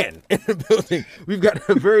 And in the building, we've got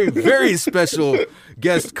a very, very special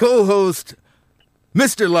guest co-host,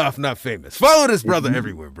 Mr. Lafnotfamous. Follow this brother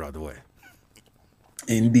everywhere, by the way.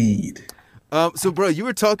 Indeed. So, bro, you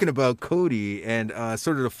were talking about Cody and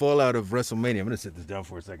sort of the fallout of WrestleMania. I'm going to sit this down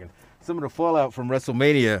for a second. Some of the fallout from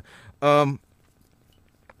WrestleMania.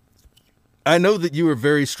 I know that you were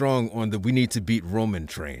very strong on the we need to beat Roman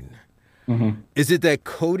train. Mm-hmm. Is it that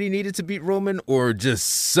Cody needed to beat Roman or just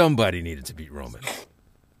somebody needed to beat Roman?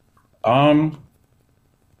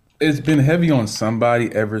 It's been heavy on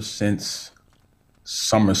somebody ever since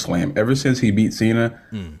SummerSlam. Ever since he beat Cena,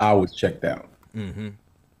 I was checked out.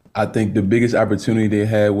 I think the biggest opportunity they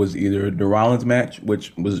had was either the Rollins match,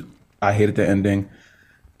 which was I hated the ending,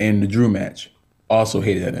 and the Drew match. Also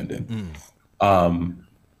hated that ending.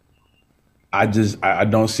 I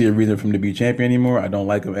don't see a reason for him to be champion anymore. I don't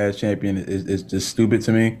like him as champion. It's just stupid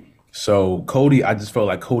to me. So Cody, I just felt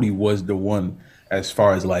like Cody was the one as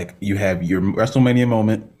far as like you have your WrestleMania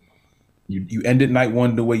moment. You ended night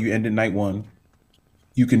one the way you ended night one.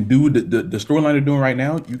 You can do the storyline they're doing right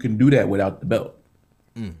now. You can do that without the belt.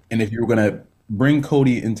 And if you're gonna bring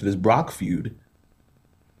Cody into this Brock feud,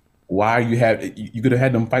 why you could have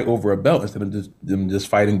had them fight over a belt instead of them just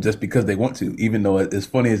fighting just because they want to. Even though as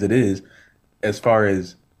funny as it is, as far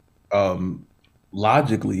as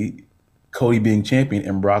logically, Cody being champion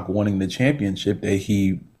and Brock wanting the championship that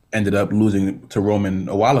he ended up losing to Roman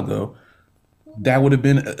a while ago, that would have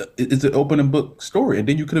been it's an open and book story. And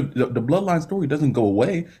then you could have the bloodline story doesn't go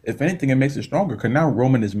away. If anything, it makes it stronger because now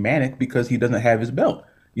Roman is manic because he doesn't have his belt.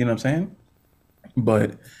 You know what I'm saying?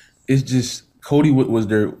 But it's just Cody was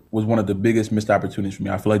one of the biggest missed opportunities for me.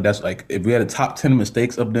 I feel like that's like if we had a top 10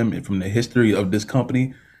 mistakes of them from the history of this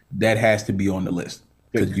company, that has to be on the list.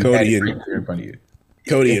 Because you had it right here in front of you.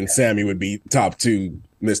 Cody and Sammy would be top 2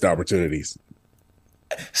 missed opportunities.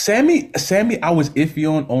 Sammy, I was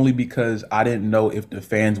iffy on only because I didn't know if the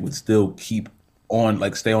fans would still keep on,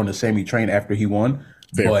 like, stay on the Sammy train after he won.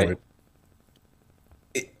 Fair point.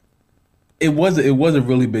 It was a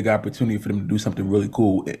really big opportunity for them to do something really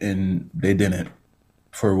cool, and they didn't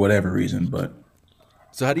for whatever reason. But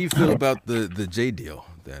so, how do you feel about the Jay deal?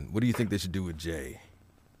 Then, what do you think they should do with Jay?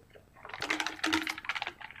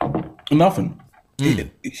 Nothing.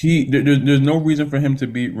 There's no reason for him to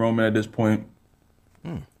beat Roman at this point.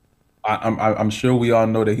 I'm sure we all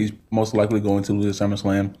know that he's most likely going to lose at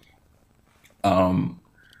SummerSlam.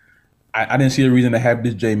 I didn't see a reason to have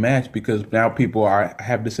this Jay match because now people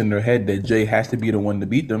have this in their head that Jay has to be the one to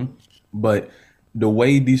beat them. But the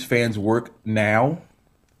way these fans work now,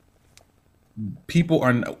 people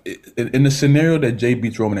are in the scenario that Jay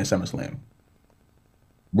beats Roman at SummerSlam.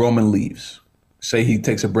 Roman leaves. Say he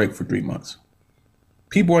takes a break for 3 months.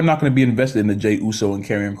 People are not going to be invested in the Jay Uso and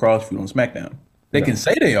Karrion Kross feud on SmackDown. They can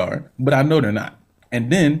say they are, but I know they're not.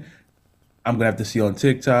 And then I'm going to have to see on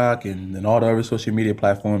TikTok and all the other social media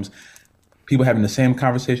platforms, people having the same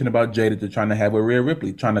conversation about Jay that they're trying to have with Rhea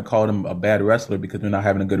Ripley, trying to call them a bad wrestler because they're not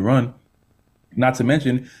having a good run. Not to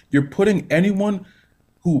mention, you're putting anyone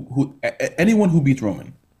who beats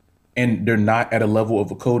Roman and they're not at a level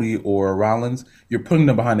of a Cody or a Rollins, you're putting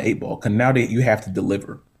them behind the 8 ball because now you have to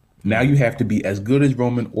deliver. Now you have to be as good as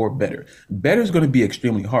Roman or better. Better is going to be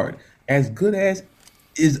extremely hard. As good as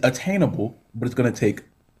is attainable, but it's going to take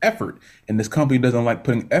effort. And this company doesn't like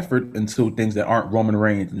putting effort into things that aren't Roman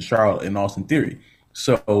Reigns and Charlotte and Austin Theory.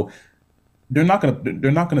 So they're not going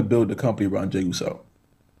to build the company around Jey Uso.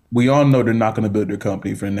 We all know they're not going to build their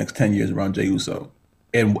company for the next 10 years around Jey Uso.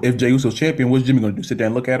 And if Jey Uso's champion, what's Jimmy going to do? Sit there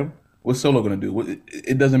and look at him? What's Solo going to do?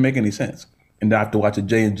 It doesn't make any sense. And then I have to watch a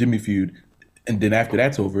Jey and Jimmy feud. And then after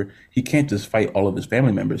that's over, he can't just fight all of his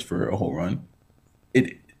family members for a whole run.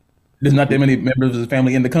 There's not that many members of his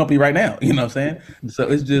family in the company right now. You know what I'm saying? So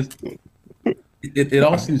it's just, it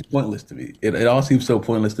all seems pointless to me. It all seems so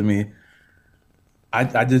pointless to me. I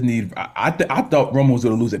thought Roman was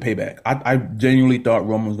going to lose at Payback. I genuinely thought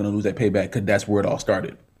Roman was going to lose at Payback because that's where it all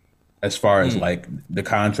started. As far as like the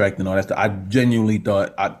contract and all that stuff, I genuinely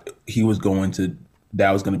thought he was going to,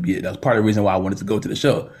 that was going to be it. That was part of the reason why I wanted to go to the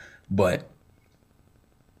show. But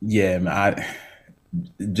yeah, man,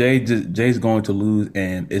 Jay's going to lose,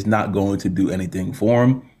 and it's not going to do anything for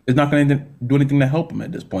him. It's not going to do anything to help him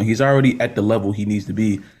at this point. He's already at the level he needs to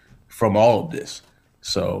be from all of this.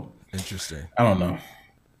 So interesting. I don't know.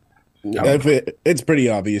 It's pretty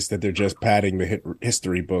obvious that they're just padding the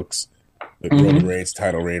history books with Roman Reigns'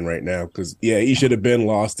 title reign right now. Because he should have been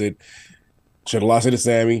lost it. Should have lost it to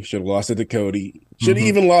Sammy. Should have lost it to Cody. Should have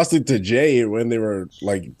even lost it to Jay when they were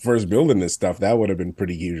like first building this stuff. That would have been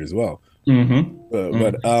pretty huge as well.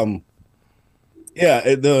 The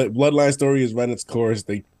bloodline story has run its course.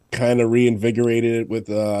 They kind of reinvigorated it with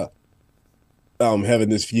having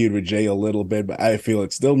this feud with Jay a little bit, but I feel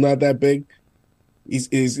it's still not that big. He's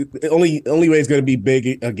the only way it's going to be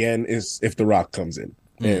big again is if The Rock comes in,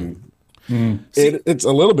 and it's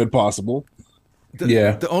a little bit possible.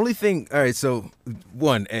 The only thing, all right, so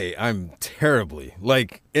I'm terribly,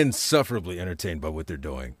 like insufferably entertained by what they're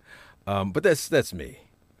doing. But that's me.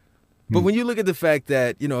 But when you look at the fact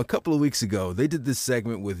that, a couple of weeks ago, they did this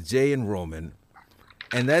segment with Jay and Roman,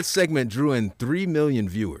 and that segment drew in 3 million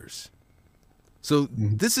viewers. So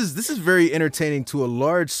this is very entertaining to a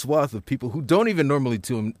large swath of people who don't even normally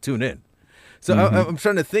tune in. So I'm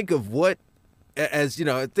trying to think of what, as you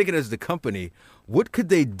know, thinking as the company, what could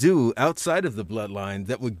they do outside of the bloodline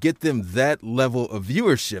that would get them that level of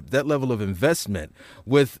viewership, that level of investment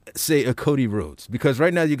with, say, a Cody Rhodes? Because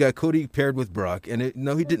right now you got Cody paired with Brock, and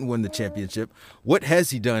no, he didn't win the championship. What has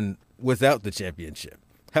he done without the championship?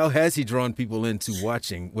 How has he drawn people into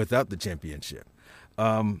watching without the championship?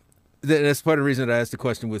 That's part of the reason that I asked the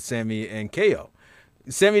question with Sammy and KO.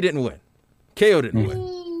 Sammy didn't win. KO didn't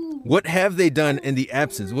win. What have they done in the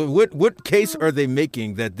absence? What case are they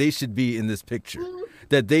making that they should be in this picture?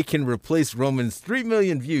 That they can replace Roman's 3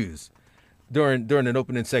 million views during an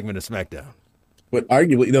opening segment of SmackDown? But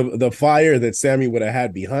arguably, the fire that Sammy would have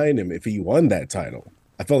had behind him if he won that title,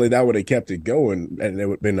 I felt like that would have kept it going, and it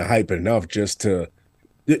would have been hype enough just to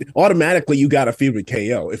automatically you got to feud with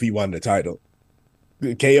KO if he won the title.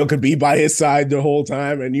 KO could be by his side the whole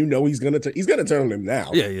time, and you know he's gonna turn on him now.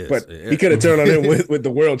 Yeah. But he could have turned on him with the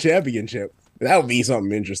World Championship. That would be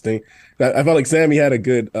something interesting. I felt like Sammy had a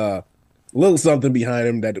good little something behind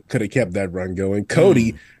him that could have kept that run going.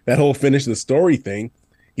 Cody, that whole finish the story thing,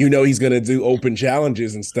 you know he's gonna do open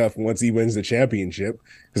challenges and stuff once he wins the championship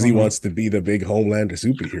because he wants to be the big Homelander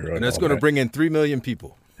superhero, and that's going to bring in 3 million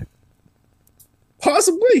people.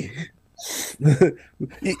 Possibly.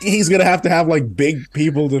 He's gonna have to have like big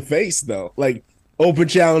people to face though, like open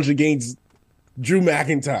challenge against Drew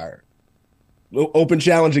McIntyre, open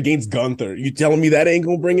challenge against Gunther. You telling me that ain't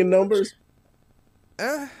gonna bring in numbers?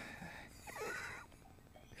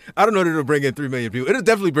 I don't know that it'll bring in 3 million people. It'll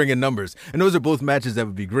definitely bring in numbers, and those are both matches that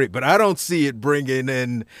would be great. But I don't see it bringing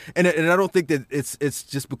in, and I don't think that it's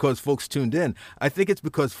just because folks tuned in. I think it's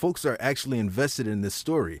because folks are actually invested in this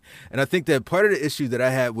story, and I think that part of the issue that I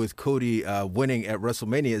had with Cody winning at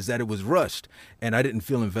WrestleMania is that it was rushed, and I didn't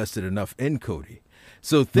feel invested enough in Cody.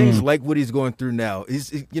 So things like what he's going through now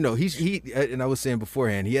is, you know, he and I was saying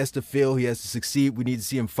beforehand, he has to fail, he has to succeed. We need to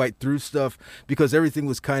see him fight through stuff because everything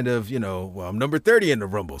was kind of, you know, well, I'm number 30 in the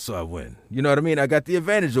Rumble, so I win. You know what I mean? I got the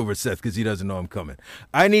advantage over Seth because he doesn't know I'm coming.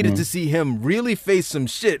 I needed to see him really face some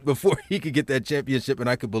shit before he could get that championship and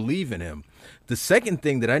I could believe in him. The second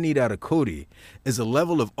thing that I need out of Cody is a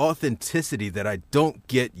level of authenticity that I don't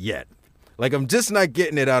get yet. Like, I'm just not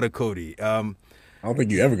getting it out of Cody. I don't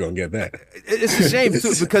think you're ever gonna get that. It's a shame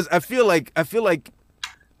too because I feel like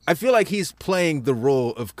he's playing the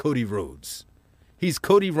role of Cody Rhodes. He's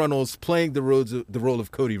Cody Runnels playing the role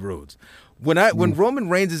of Cody Rhodes. When Roman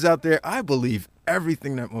Reigns is out there, I believe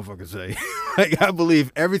everything that motherfucker say. Like, I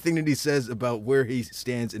believe everything that he says about where he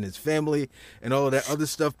stands in his family and all of that other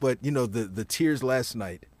stuff. But you know, the tears last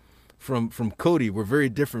night from Cody were very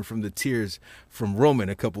different from the tears from Roman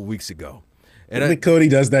a couple weeks ago. And I think Cody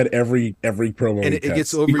does that every promo. And it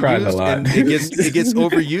gets overused, and it gets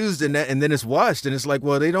overused, and then it's washed, and it's like,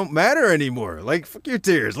 well, they don't matter anymore. Like, fuck your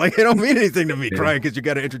tears. Like, it don't mean anything to me crying because you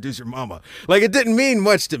got to introduce your mama. Like, it didn't mean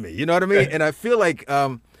much to me. You know what I mean? And I feel like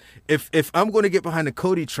if I'm going to get behind the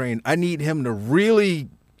Cody train, I need him to really.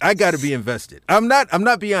 I got to be invested. I'm not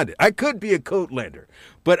beyond it. I could be a Coatlander,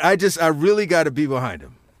 but I really got to be behind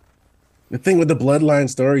him. The thing with the bloodline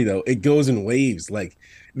story, though, it goes in waves. Like,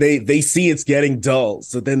 they see it's getting dull,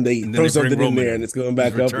 so then they throw something in there, and it's going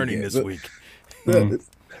back up again. This week. So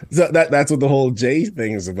that's what the whole Jay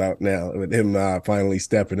thing is about now, with him finally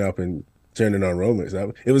stepping up and turning on Roman.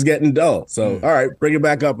 So it was getting dull. So all right, bring it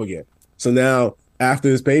back up again. So now after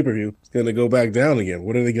this pay-per-view, it's going to go back down again.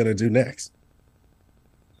 What are they going to do next?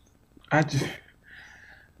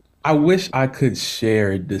 I wish I could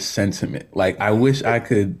share this sentiment. Like, I wish I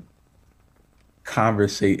could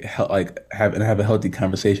conversate, like have a healthy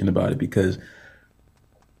conversation about it, because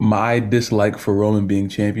my dislike for Roman being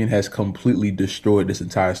champion has completely destroyed this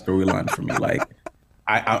entire storyline for me. Like,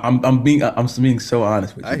 I'm being so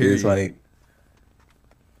honest with you. It's like,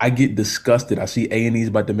 I get disgusted. I see A&E's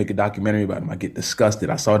about to make a documentary about him. I get disgusted.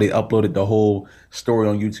 I saw they uploaded the whole story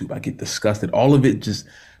on YouTube. I get disgusted. All of it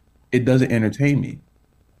it doesn't entertain me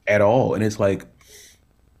at all. And it's like,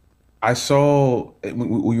 I saw when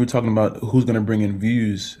we were talking about who's going to bring in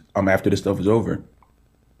views after this stuff is over.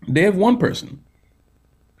 They have one person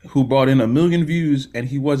who brought in 1 million views, and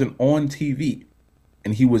he wasn't on TV,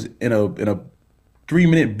 and he was in a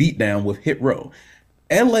 3-minute beatdown with Hit Row.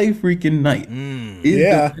 LA freaking Knight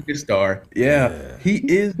is the megastar. Yeah, he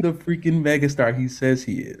is the freaking megastar he says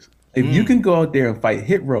he is. If you can go out there and fight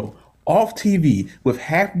Hit Row off TV with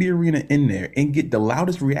half the arena in there and get the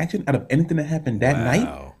loudest reaction out of anything that happened that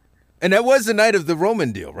night. And that was the night of the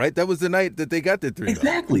Roman deal, right? That was the night that they got the 3.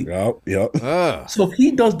 Exactly. Yep. So if he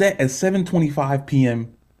does that at 7:25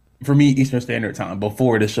 p.m. for me, Eastern Standard Time,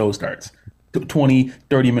 before the show starts, 20,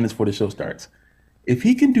 30 minutes before the show starts. If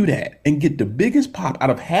he can do that and get the biggest pop out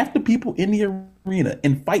of half the people in the arena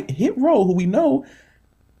and fight Hit Row, who we know,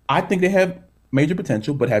 I think they have major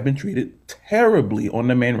potential, but have been treated terribly on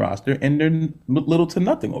the main roster, and they're little to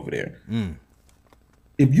nothing over there.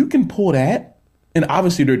 If you can pull that, and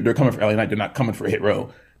obviously they're coming for LA Knight, they're not coming for Hit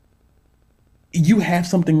Row. You have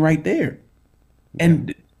something right there,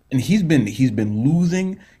 and he's been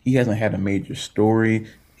losing. He hasn't had a major story.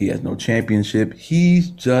 He has no championship.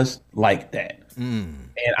 He's just like that.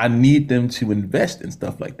 And I need them to invest in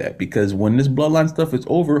stuff like that, because when this bloodline stuff is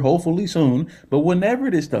over, hopefully soon, but whenever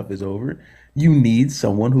this stuff is over, you need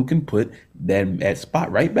someone who can put that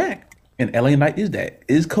spot right back. And LA Knight is that.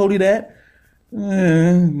 Is Cody that?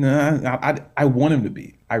 Nah, I want him to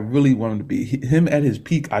be. I really want him to be. Him at his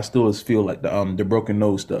peak, I still feel like the broken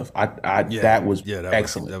nose stuff. That was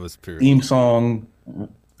excellent. That was pure. Theme song,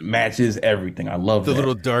 matches, everything. I love the that.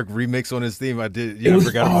 little dark remix on his theme. I did. Yeah, I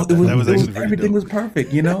forgot about that. That was actually very everything dope. was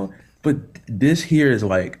perfect, you know. But this here is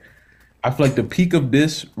like, I feel like the peak of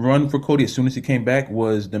this run for Cody, as soon as he came back,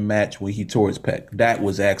 was the match where he tore his pec. That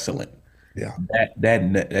was excellent. Yeah,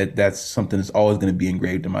 that's something that's always going to be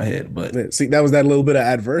engraved in my head. But see, that was that little bit of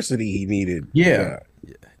adversity he needed. Yeah.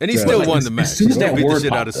 And he still won the match. As soon as that beat the word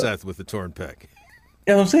shit out of popped up. Seth with the torn pec.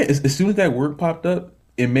 Yeah, I'm saying, as soon as that word popped up,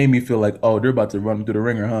 it made me feel like, oh, they're about to run him through the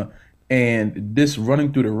ringer, huh? And this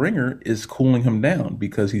running through the ringer is cooling him down,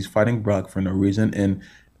 because he's fighting Brock for no reason. And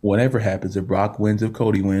whatever happens, if Brock wins, if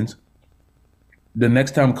Cody wins, the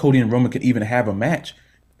next time Cody and Roman can even have a match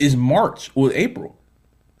is March or April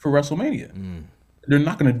for WrestleMania. They're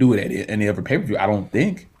not going to do it at any other pay-per-view, I don't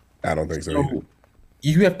think. I don't think so either. So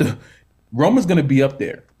you have to. Roman's going to be up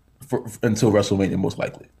there until WrestleMania, most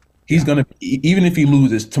likely. He's going to, even if he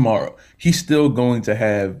loses tomorrow, he's still going to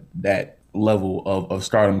have that level of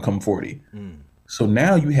stardom come 40. So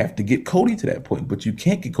now you have to get Cody to that point, but you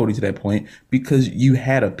can't get Cody to that point because you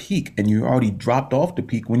had a peak and you already dropped off the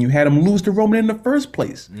peak when you had him lose to Roman in the first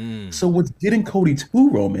place. So what's getting Cody to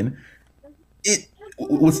Roman,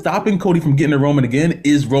 what's stopping Cody from getting to Roman again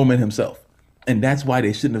is Roman himself. And that's why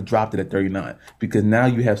they shouldn't have dropped it at 39, because now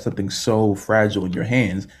you have something so fragile in your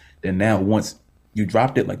hands that now once you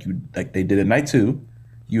dropped it like they did at night 2,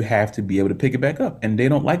 you have to be able to pick it back up. And they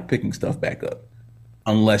don't like picking stuff back up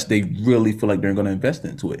unless they really feel like they're going to invest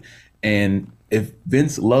into it. And if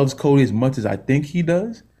Vince loves Cody as much as I think he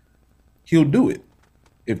does, he'll do it.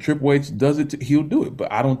 If Triple H does it, he'll do it.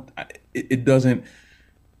 But it doesn't.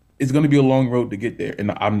 It's going to be a long road to get there,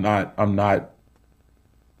 and I'm not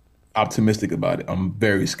optimistic about it. I'm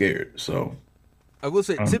very scared. So I will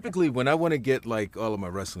say, typically when I want to get like all of my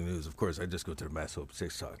wrestling news, of course, I just go to the Mass Hopes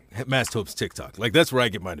TikTok. Like, that's where I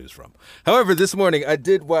get my news from. However, this morning I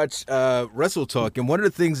did watch Wrestle Talk, and one of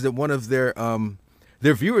the things that one of their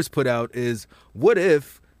viewers put out is, what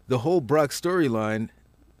if the whole Brock storyline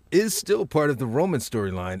is still part of the Roman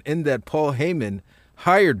storyline, in that Paul Heyman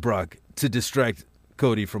hired Brock to distract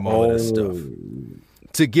Cody from all of this stuff,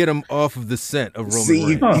 to get him off of the scent of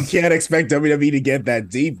Roman Reigns. You can't expect WWE to get that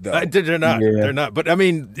deep, though. They're not. Yeah. They're not. But, I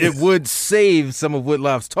mean, it would save some of what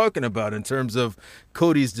Lof's talking about in terms of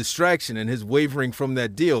Cody's distraction and his wavering from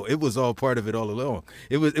that deal. It was all part of it all along.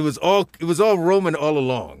 It was all Roman all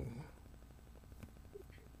along.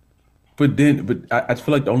 But I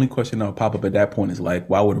feel like the only question that would pop up at that point is like,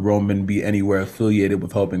 why would Roman be anywhere affiliated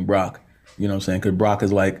with helping Brock? You know what I'm saying? Because Brock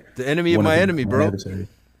is like the enemy of my enemy, bro. Adversary.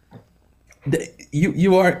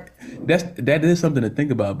 You are. That is something to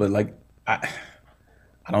think about. But like, I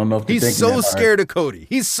don't know if he's so scared of Cody.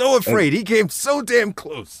 He's so afraid. He came so damn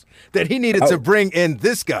close that he needed to bring in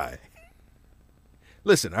this guy.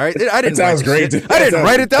 Listen, all right. I didn't. Sounds great. I didn't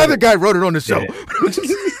write it. The other guy wrote it on the show.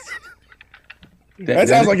 That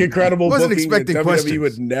sounds like incredible. Wasn't expecting that WWE questions.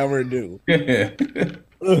 would never do.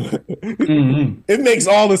 It makes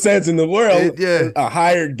all the sense in the world. A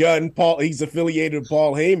hired gun, Paul. He's affiliated with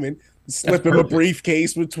Paul Heyman. Slip him a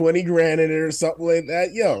briefcase with 20 grand in it or something like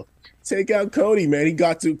that. Yo, take out Cody, man. He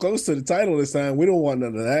got too close to the title this time. We don't want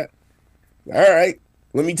none of that. All right,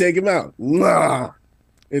 let me take him out. Nah,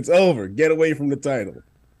 it's over. Get away from the title.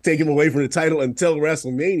 Take him away from the title until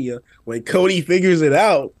WrestleMania. When Cody figures it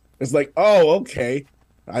out, it's like, oh, okay.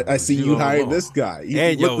 I see you hired this guy.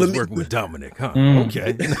 And yo was working with Dominic, huh?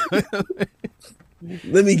 Okay.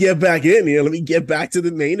 Let me get back in here. Let me get back to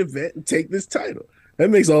the main event and take this title. That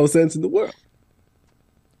makes all the sense in the world.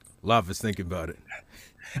 Lof is thinking about it.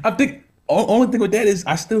 I think only thing with that is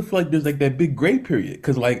I still feel like there's like that big gray period,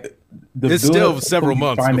 because like it's still several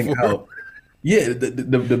months before. Out,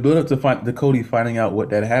 the build up to Cody finding out what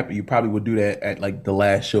that happened, you probably would do that at like the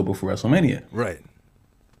last show before WrestleMania. Right.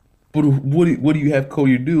 But what do you have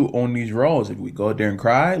Cody do on these Raws every week? Go out there and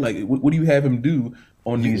cry? Like, what do you have him do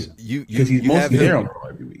on these? Because he's mostly there on Raw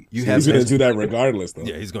every week. You So He's going to do that regardless, though.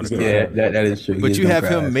 Yeah, he's going to. yeah, that is true. But you have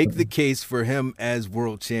him make the case for him as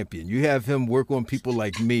world champion. You have him work on people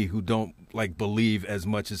like me who don't like believe as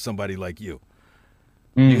much as somebody like you.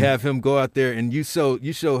 You have him go out there and you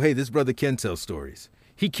show, hey, this brother can tell stories.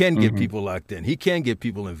 He can get people locked in. He can get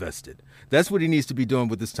people invested. That's what he needs to be doing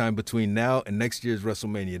with this time between now and next year's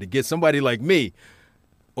WrestleMania to get somebody like me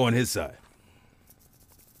on his side.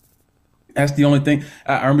 That's the only thing.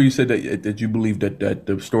 I remember you said that you believed that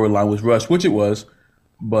the storyline was rushed, which it was,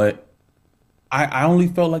 but I only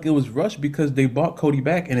felt like it was rushed because they brought Cody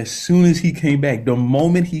back, and as soon as he came back, the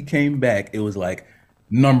moment he came back, it was like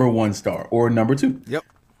number 1 star or number 2. Yep.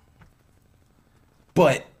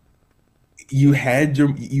 But you had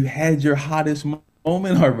your hottest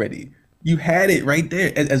moment already. You had it right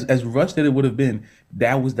there. As rushed as it would have been,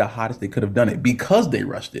 that was the hottest they could have done it because they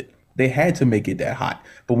rushed it. They had to make it that hot.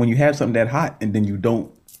 But when you have something that hot and then you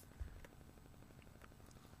don't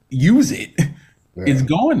use it, it's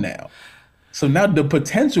gone now. So now the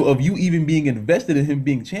potential of you even being invested in him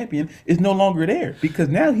being champion is no longer there because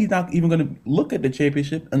now he's not even going to look at the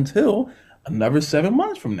championship until another 7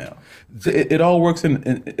 months from now. So it all works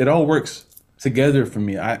it all works together for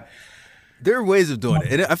me. There are ways of doing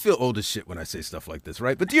it. And I feel old as shit when I say stuff like this,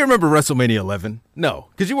 right? But do you remember WrestleMania 11? No,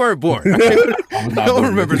 because you weren't born. No one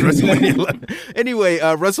remembers WrestleMania 11. Anyway,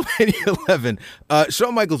 WrestleMania 11,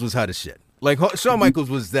 Shawn Michaels was hot as shit. Like, Shawn Michaels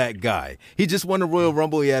was that guy. He just won the Royal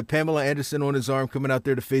Rumble. He had Pamela Anderson on his arm coming out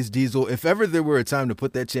there to face Diesel. If ever there were a time to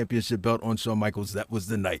put that championship belt on Shawn Michaels, that was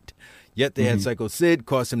the night. Yet they had Psycho Sid,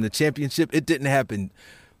 cost him the championship. It didn't happen.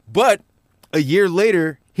 But a year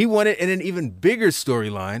later, he won it in an even bigger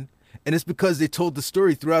storyline. And it's because they told the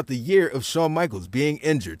story throughout the year of Shawn Michaels being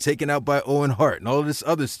injured, taken out by Owen Hart, and all of this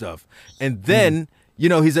other stuff. And then,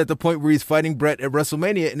 he's at the point where he's fighting Brett at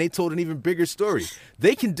WrestleMania, and they told an even bigger story.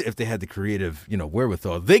 They can, if they had the creative,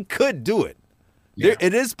 wherewithal, they could do it. Yeah.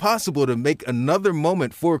 It is possible to make another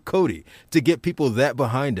moment for Cody to get people that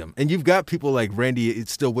behind him. And you've got people like Randy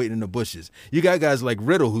still waiting in the bushes. You got guys like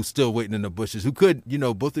Riddle who's still waiting in the bushes, who could,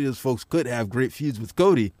 both of those folks could have great feuds with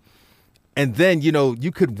Cody. And then,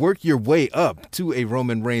 you could work your way up to a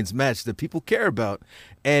Roman Reigns match that people care about.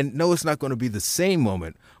 And no, it's not going to be the same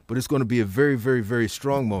moment, but it's going to be a very, very, very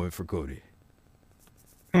strong moment for Cody.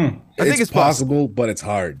 I think it's possible, but it's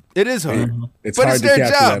hard. It is hard. It's but hard it's their to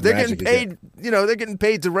job. They're magic getting paid, they're getting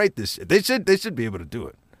paid to write this shit. They should be able to do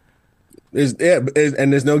it.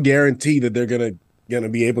 And there's no guarantee that they're gonna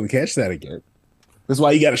be able to catch that again. That's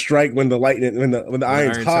why you got to strike when the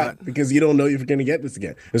iron's hot, because you don't know if you're going to get this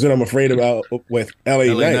again. That's what I'm afraid about with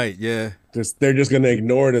LA Knight. Yeah, they're just going to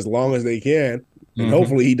ignore it as long as they can, and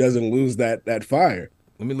hopefully he doesn't lose that fire.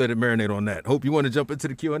 Let me let it marinate on that. Hope you want to jump into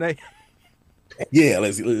the Q&A. Yeah,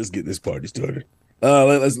 let's get this party started.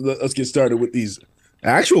 Let's get started with these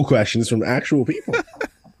actual questions from actual people.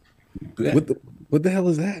 What the hell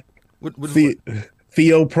is that? What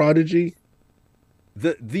Theo Prodigy.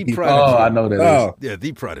 The Prodigy. Oh, I know that. Yeah,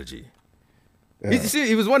 the Prodigy. Yeah.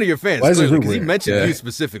 He was one of your fans because he mentioned you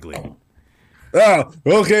specifically. Oh,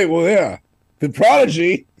 okay. Well, yeah. The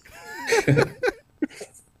Prodigy.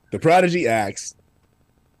 The Prodigy asks,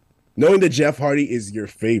 knowing that Jeff Hardy is your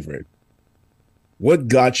favorite, what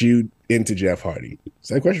got you into Jeff Hardy? Is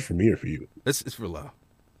that a question for me or for you? It's for Lau.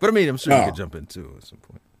 But I mean, I'm sure you could jump in too at some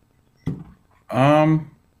point.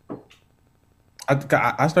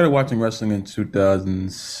 I started watching wrestling in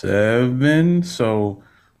 2007, so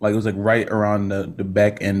it was right around the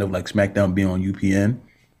back end of SmackDown being on UPN,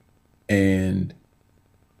 and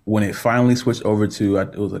when it finally switched over to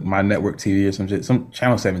it was My Network TV or some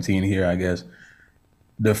Channel 17 here, I guess.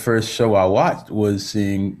 The first show I watched was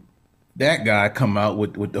seeing that guy come out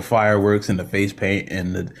with the fireworks and the face paint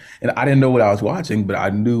and I didn't know what I was watching, but I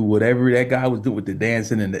knew whatever that guy was doing with the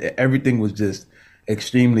dancing and everything was just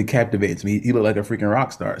extremely captivating to me. He looked like a freaking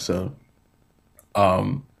rock star. So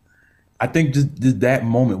I think just that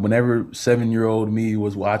moment, whenever 7-year-old me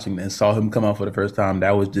was watching and saw him come out for the first time,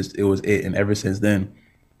 it was it. And ever since then,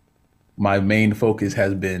 my main focus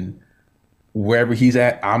has been wherever he's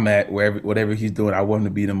at, I'm at. Whatever he's doing, I want him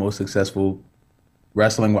to be the most successful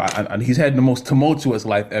wrestling. He's had the most tumultuous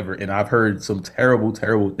life ever, and I've heard some terrible,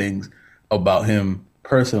 terrible things about him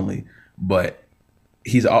personally. But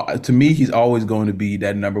to me, he's always going to be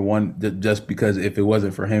that number one. Just because if it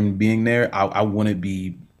wasn't for him being there, I wouldn't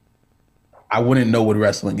know what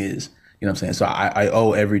wrestling is. You know what I'm saying? So I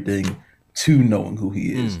owe everything to knowing who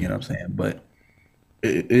he is. You know what I'm saying? But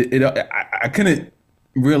I couldn't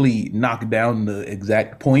really knock down the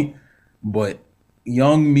exact point, but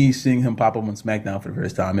young me seeing him pop up on SmackDown for the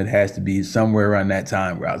first time, it has to be somewhere around that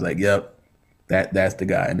time where I was like, "Yep, that's the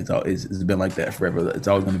guy." And it's been like that forever. It's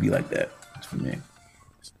always going to be like that for me.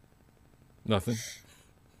 Nothing.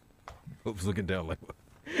 Hope's looking down like.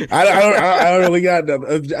 I don't really got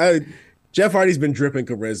nothing. Jeff Hardy's been dripping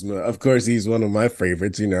charisma. Of course, he's one of my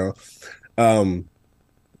favorites.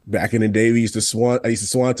 Back in the day, I used to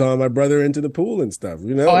swanton my brother into the pool and stuff.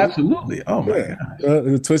 Oh, absolutely. Oh my god,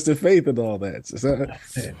 the Twisted Faith and all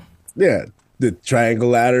that. Yeah, the triangle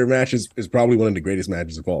ladder match is probably one of the greatest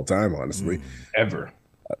matches of all time, honestly, ever.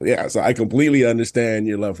 Yeah, so I completely understand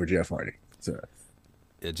your love for Jeff Hardy. So,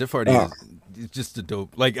 yeah, Jeff Hardy is just a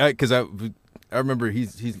dope. Like, because I remember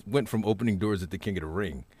he's went from opening doors at the King of the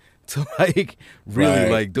Ring to like really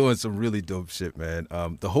like doing some really dope shit, man.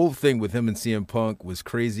 The whole thing with him and CM Punk was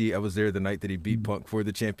crazy. I was there the night that he beat Punk for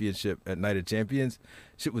the championship at Night of Champions.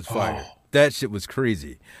 Shit was fire. That shit was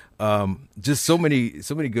crazy. Just so many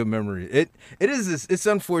good memories. It's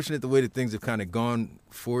unfortunate the way that things have kind of gone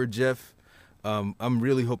for Jeff. I'm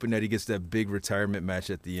really hoping that he gets that big retirement match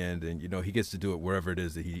at the end, and he gets to do it wherever it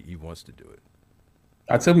is that he wants to do it.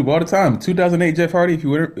 I tell people all the time, 2008 Jeff Hardy, if he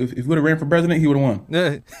would have ran for president, he would have won.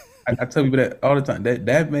 Yeah. I tell people that all the time.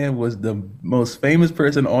 That man was the most famous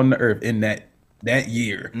person on the earth in that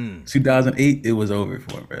year. 2008, it was over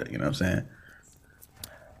for him, bro. You know what I'm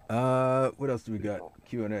saying? What else do we got?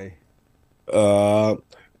 Q&A.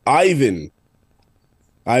 Ivan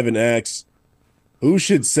asks, who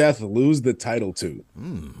should Seth lose the title to?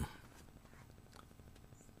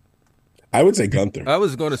 I would say Gunther. I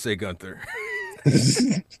was going to say Gunther.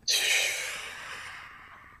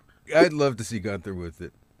 I'd love to see Gunther with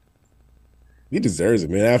it. He deserves it,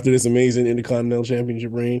 man. After this amazing Intercontinental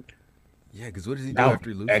Championship reign. Yeah, because what does he do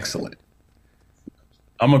after he loses? Excellent.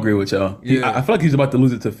 I'm agree with y'all. Yeah. I feel like he's about to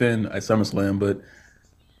lose it to Finn at SummerSlam, but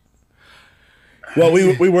well,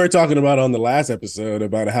 we were talking about on the last episode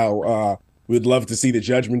about how we'd love to see the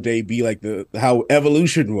Judgment Day be like how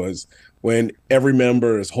Evolution was when every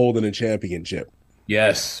member is holding a championship.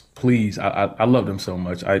 Yes, please. I love them so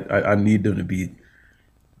much. I need them to be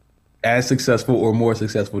as successful or more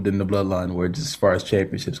successful than the Bloodline were, just as far as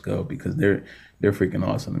championships go, because they're freaking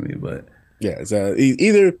awesome to me. But yeah, it's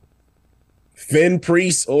either Finn,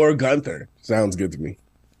 Priest, or Gunther. Sounds good to me.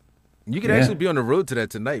 You could actually be on the road to that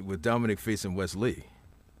tonight with Dominic facing Wes Lee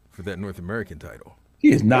for that North American title. He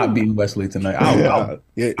is not beating Wesley tonight. I'll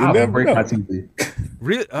break my TV.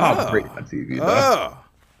 Really? I'll break my TV.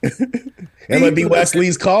 That might be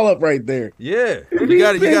Wesley's call up right there. Yeah, you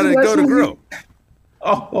got to go to Grill.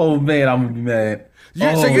 Oh man, I'm gonna be mad.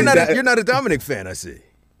 So you're not a Dominic fan, I see.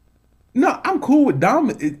 No, I'm cool with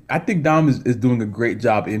Dom. I think Dom is doing a great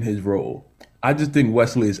job in his role. I just think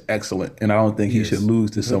Wesley is excellent, and I don't think he should lose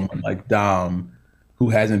to someone like Dom, who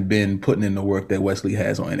hasn't been putting in the work that Wesley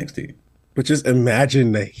has on NXT. But just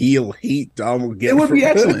imagine the heel heat Dom will get. It would be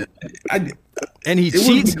excellent. And he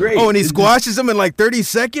cheats. Oh, and he squashes him in like 30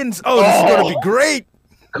 seconds. Oh, this is going to be great.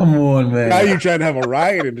 Come on, man. Now you're trying to have a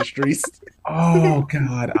riot in the streets. Oh,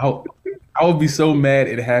 God. I would be so mad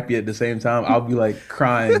and happy at the same time. I'll be like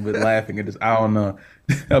crying but laughing at this. I don't know.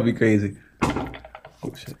 That'd be crazy. Oh,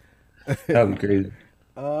 shit. That'd be crazy.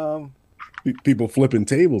 People flipping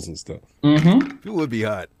tables and stuff. It would be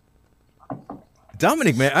hot.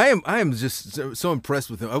 Dominic, man, I am just so impressed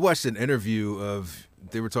with him. I watched an interview of,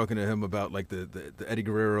 they were talking to him about like the Eddie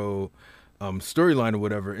Guerrero storyline or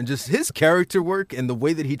whatever, and just his character work and the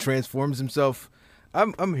way that he transforms himself.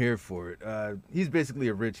 I'm here for it. He's basically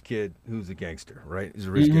a rich kid who's a gangster, right? He's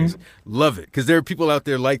a rich gangster. Love it, because there are people out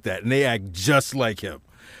there like that, and they act just like him.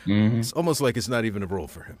 It's almost like it's not even a role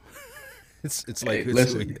for him. It's like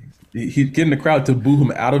listen, he's getting the crowd to boo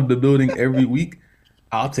him out of the building every week.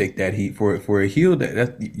 I'll take that heat for a heel.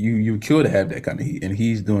 That you kill to have that kind of heat, and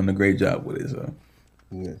he's doing a great job with it. So.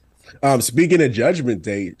 Yeah. Speaking of Judgment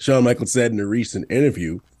Day, Shawn Michaels said in a recent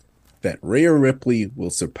interview that Rhea Ripley will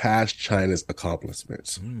surpass Chyna's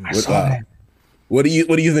accomplishments. What do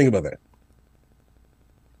you think about that?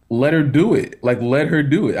 Let her do it. Like, let her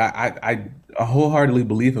do it. I wholeheartedly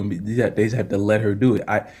believe him. They just have to let her do it.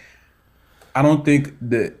 I don't think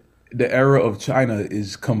that the era of Chyna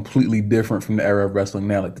is completely different from the era of wrestling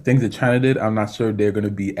now. Like, the things that Chyna did, I'm not sure they're going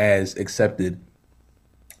to be as accepted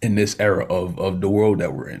in this era of the world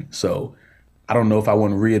that we're in. So I don't know if I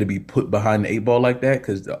want Rhea to be put behind the 8 ball like that,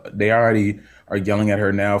 because they already are yelling at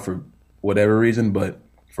her now for whatever reason. But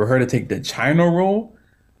for her to take the Chyna role,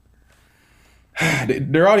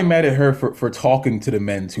 they're already mad at her for talking to the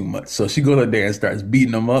men too much. So she goes out there and starts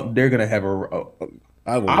beating them up. They're going to have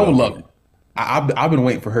I would love it. I've been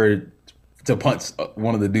waiting for her to punch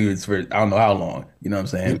one of the dudes for I don't know how long. You know what I'm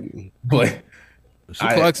saying? But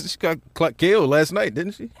She got clocked KO last night,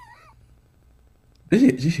 didn't she?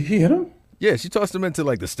 Did she hit him? Yeah, she tossed him into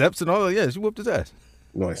like the steps and all. Yeah, she whooped his ass.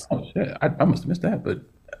 Nice. Oh shit! I must have missed that. But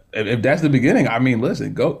if that's the beginning, I mean,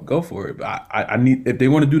 listen, go for it. I need, if they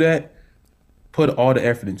want to do that, put all the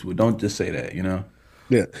effort into it. Don't just say that, you know.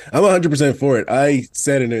 Yeah, I'm 100% for it. I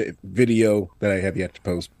said in a video that I have yet to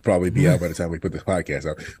post, probably be out by the time we put this podcast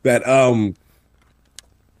out, that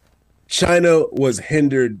China was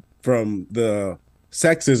hindered from the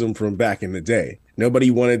sexism from back in the day.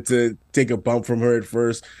 Nobody wanted to take a bump from her at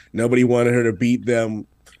first. Nobody wanted her to beat them.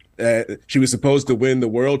 She was supposed to win the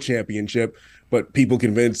world championship, but people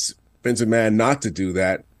convinced Vince McMahon not to do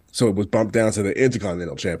that, so it was bumped down to the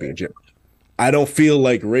Intercontinental Championship. I don't feel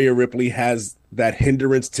like Rhea Ripley has that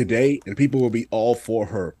hindrance today, and people will be all for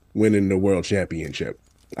her winning the world championship.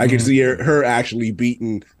 I can see her actually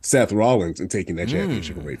beating Seth Rollins and taking that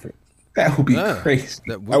championship away from him. That would be crazy.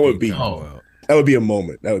 That would be wild. That would be a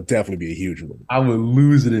moment. That would definitely be a huge moment. I would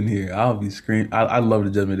lose it in here. I'll be screaming. I love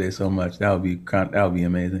the Judgment Day so much. That would be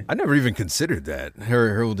amazing. I never even considered that,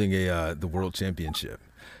 her holding the world championship.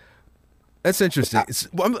 That's interesting.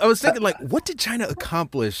 I was thinking, like, what did China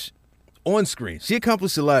accomplish on screen? She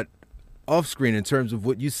accomplished a lot off screen in terms of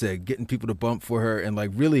what you said, getting people to bump for her and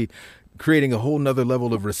like really creating a whole nother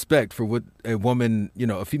level of respect for what a woman,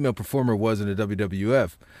 a female performer was in the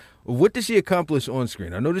WWF. What did she accomplish on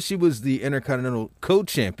screen? I noticed she was the Intercontinental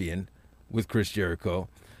co-champion with Chris Jericho.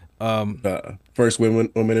 First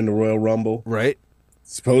woman in the Royal Rumble. Right.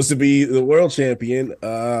 Supposed to be the world champion.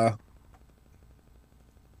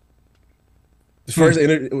 First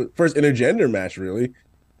intergender match, really.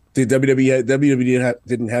 Did WWE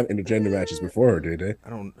didn't have intergender matches before her, did they? I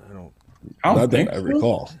don't think I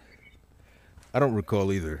recall. I don't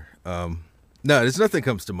recall either. No, there's nothing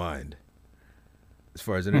comes to mind as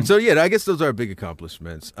far as it. So yeah, I guess those are big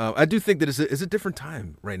accomplishments. I do think that it's a different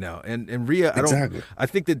time right now, and Rhea. I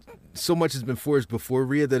think that so much has been forged before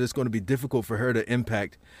Rhea that it's going to be difficult for her to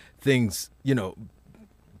impact things,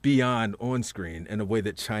 beyond on screen in a way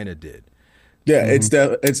that China did. Yeah, it's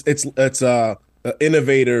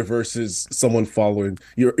innovator versus someone following.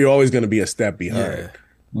 You're always going to be a step behind.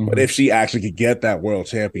 Yeah. But if she actually could get that world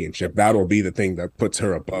championship, that'll be the thing that puts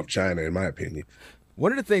her above China, in my opinion.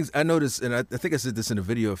 One of the things I noticed, and I think I said this in a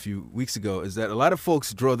video a few weeks ago, is that a lot of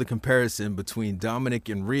folks draw the comparison between Dominic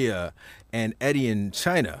and Rhea and Eddie and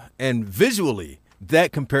China. And visually,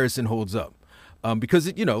 that comparison holds up.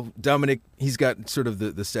 Because, Dominic, he's got sort of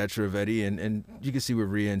the stature of Eddie, and you can see where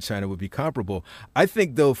Rhea and China would be comparable. I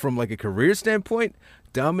think, though, from like a career standpoint,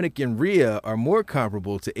 Dominic and Rhea are more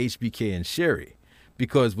comparable to HBK and Sherry.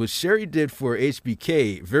 Because what Sherry did for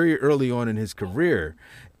HBK very early on in his career,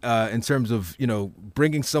 in terms of,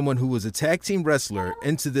 bringing someone who was a tag team wrestler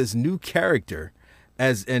into this new character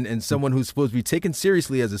and someone who's supposed to be taken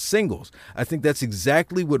seriously as a singles. I think that's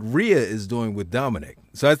exactly what Rhea is doing with Dominic.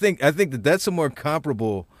 So I think that's a more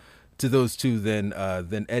comparable to those two than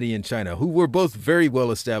Eddie and China, who were both very well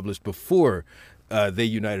established before they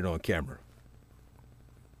united on camera.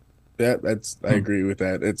 Yeah, I agree with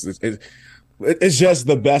that. It's just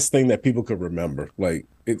the best thing that people could remember. Like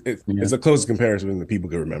it's a close comparison that people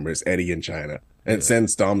could remember. It's Eddie and China, and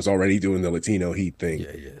since Dom's already doing the Latino Heat thing,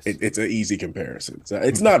 it's an easy comparison. So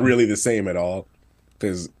it's not really the same at all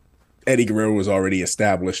because Eddie Guerrero was already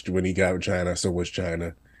established when he got with China. So was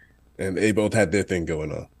China, and they both had their thing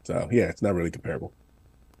going on. So yeah, it's not really comparable.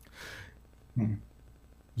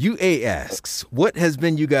 UA asks, what has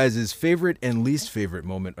been you guys' favorite and least favorite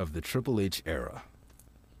moment of the Triple H era?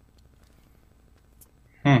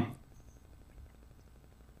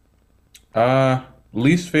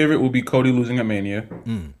 Least favorite will be Cody losing at Mania.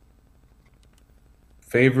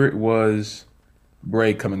 Favorite was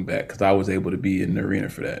Bray coming back because I was able to be in the arena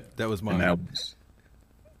for that. That was mine. And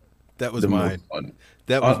that was mine.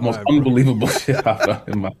 That was the most unbelievable shit I felt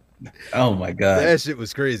in my. Oh my god, that shit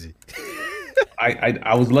was crazy.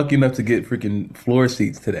 I was lucky enough to get freaking floor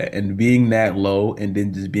seats to that, and being that low, and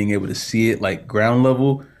then just being able to see it like ground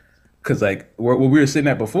level. Because, like, where we were sitting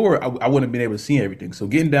at before, I wouldn't have been able to see everything. So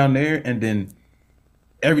getting down there and then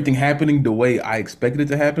everything happening the way I expected it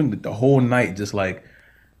to happen, the whole night, just like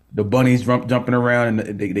the bunnies jumping around,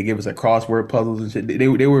 and they gave us like crossword puzzles and shit. They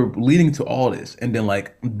were leading to all this. And then,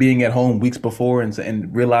 like, being at home weeks before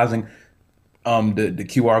and realizing the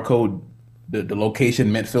QR code, the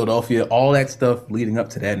location meant Philadelphia, all that stuff leading up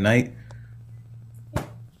to that night.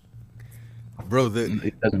 Bro,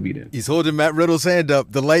 it doesn't beat it. He's holding Matt Riddle's hand up.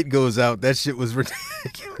 The light goes out. That shit was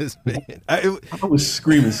ridiculous, man. I was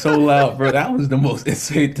screaming so loud, bro. That was the most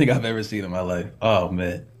insane thing I've ever seen in my life. Oh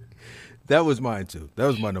man, that was mine too. That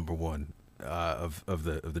was my number one of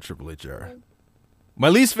the Triple H era. My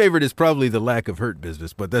least favorite is probably the lack of Hurt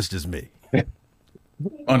Business, but that's just me.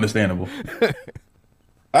 Understandable.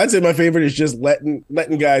 I'd say my favorite is just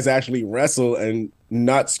letting guys actually wrestle and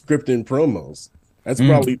not scripting promos. That's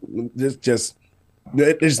probably just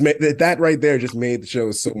that right there just made the show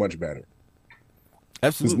so much better.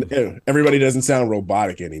 Absolutely. Everybody doesn't sound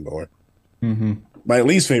robotic anymore. Mm-hmm. My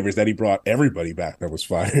least favorite is that he brought everybody back that was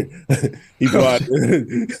fired. He brought.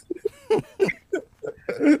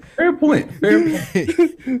 Fair point.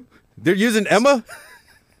 They're using Emma?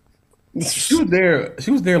 She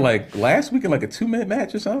was there like last week in like a 2-minute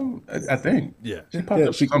match or something. I think. Yeah. She popped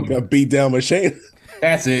up. She got beat down by Shane.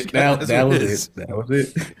 That's it. That was it. That was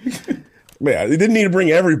it. Yeah, they didn't need to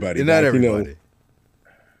bring everybody. Not back, everybody.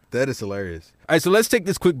 That is hilarious. All right, so let's take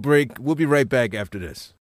this quick break. We'll be right back after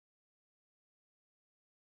this.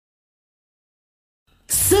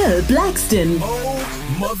 Sir Blackston,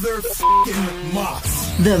 Oh, motherfucking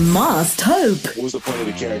Mox. the masked hope. What was the point of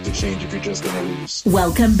the character change if you're just gonna lose?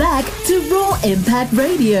 Welcome back to Raw Impact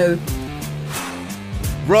Radio.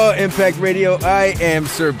 Raw Impact Radio. I am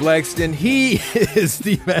Sir Blackston. He is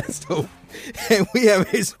the Masked Hope. And we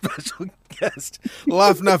have a special guest,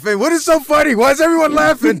 Lafnotfamous. What is so funny? Why is everyone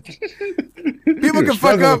laughing? People can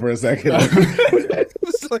fuck up. For a second. It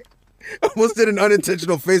was like, I almost did an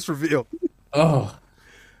unintentional face reveal. Oh.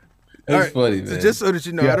 That's funny, man. So just so that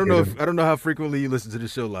you know, Yeah, I don't know how frequently you listen to the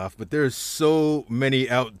show, Laf, but there's so many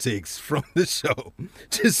outtakes from the show.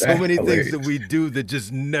 Just so many things that we do that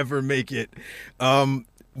just never make it.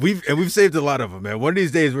 We've saved a lot of them, man. One of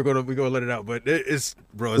these days we're gonna let it out, but it's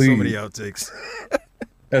so many outtakes.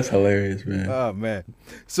 That's hilarious, man. Oh man.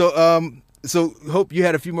 So Hope, you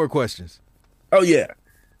had a few more questions. Oh yeah.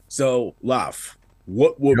 So Laf,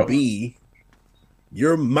 what would be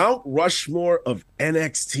your Mount Rushmore of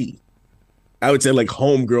NXT? I would say like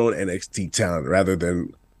homegrown NXT talent rather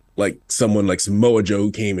than like someone like Samoa Joe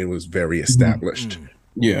who came in was very established.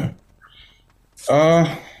 Yeah.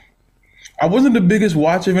 I wasn't the biggest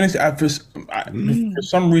watcher of NXT. For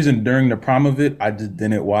some reason, during the prime of it, I just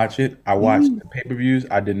didn't watch it. I watched the pay-per-views.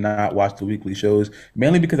 I did not watch the weekly shows,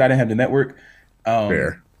 mainly because I didn't have the network.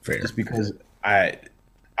 Fair. Just because I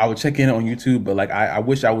would check in on YouTube, but like I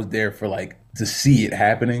wish I was there for like to see it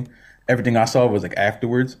happening. Everything I saw was like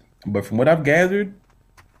afterwards. But from what I've gathered,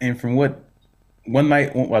 and from what one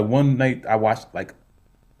night I watched like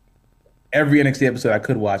every NXT episode I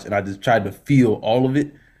could watch, and I just tried to feel all of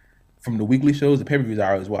it from the weekly shows. The pay-per-views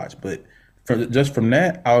I always watch, but from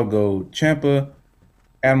that, I would go Ciampa,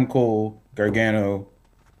 Adam Cole, Gargano,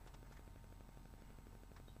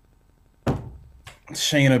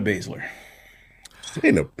 Shayna Baszler.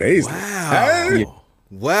 Shayna Baszler. Wow. Yeah.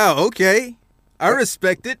 Wow. Okay. I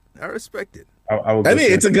respect it. I mean,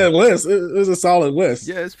 it's a good list. It was a solid list.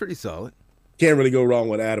 Yeah, it's pretty solid. Can't really go wrong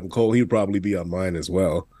with Adam Cole. He'd probably be on mine as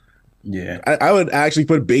well. Yeah. I would actually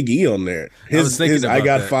put Big E on there. His I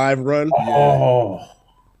Got 5 run. Oh.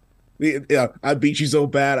 Yeah, I beat you so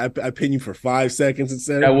bad. I pinned you for 5 seconds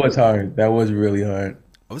instead. That was hard. That was really hard.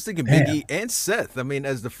 I was thinking Big E and Seth. I mean,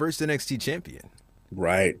 as the first NXT champion.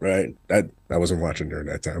 Right. I wasn't watching during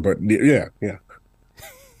that time, but yeah.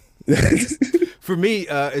 For me,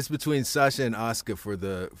 it's between Sasha and Asuka for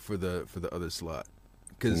the other slot,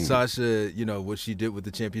 because Sasha, what she did with the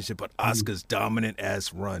championship, but Asuka's dominant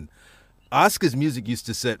ass run. Asuka's music used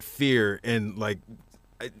to set fear in the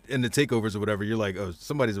takeovers or whatever. You're like, oh,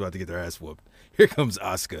 somebody's about to get their ass whooped. Here comes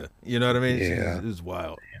Asuka. You know what I mean? Yeah. It was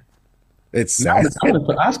wild. It's I'm gonna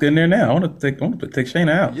put Asuka in there now. I want to take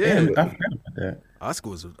Shayna out. Yeah. Damn, I forgot about that.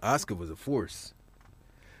 Asuka was a force.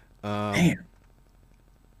 Damn.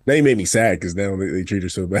 They made me sad because now they treat her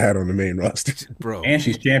so bad on the main roster. Bro. And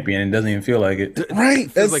she's champion and doesn't even feel like it. Right.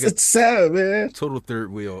 It's sad, man. Total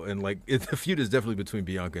third wheel. And the feud is definitely between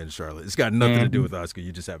Bianca and Charlotte. It's got nothing to do with Asuka.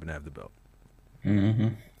 You just happen to have the belt. Mm-hmm.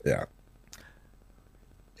 Yeah.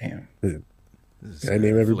 Damn. Did I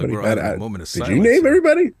name everybody? Did you name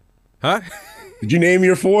everybody? Huh? Did you name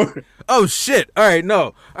your 4? Oh shit! All right,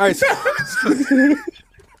 no. All right.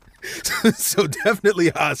 So definitely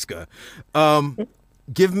Asuka.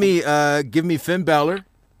 Give me Finn Balor,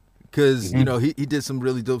 because he did some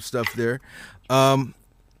really dope stuff there.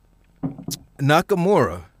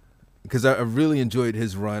 Nakamura, because I really enjoyed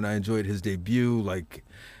his run. I enjoyed his debut.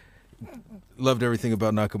 Loved everything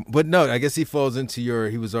about Nakamura. But no, I guess he falls into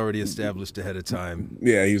he was already established ahead of time.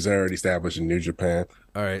 Yeah, he was already established in New Japan.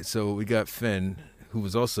 All right, so we got Finn, who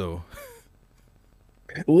was also.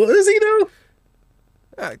 Was he though?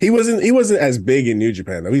 He wasn't as big in New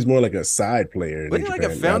Japan though. He's more like a side player. Wasn't he like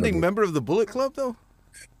a founding member of the Bullet Club though?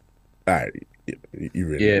 All right, you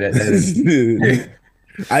really. Yeah, that is.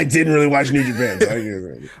 I didn't really watch New Japan. So I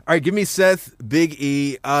can't. All right, give me Seth, Big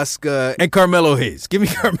E, Asuka, and Carmelo Hayes. Give me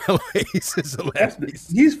Carmelo Hayes as the last piece.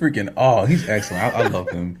 He's freaking. Oh, he's excellent. I love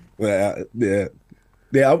him. Yeah.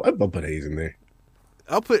 I'll put Hayes in there.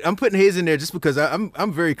 I'm putting Hayes in there just because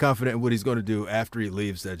I'm very confident in what he's going to do after he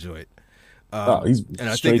leaves that joint. He's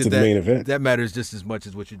and straight to the main event. That matters just as much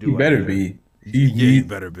as what you do. He better be. He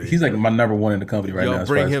better be. He's like my number one in the company right now.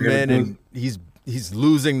 Bring him in, and he's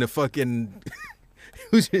losing the fucking.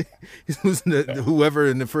 He's losing to whoever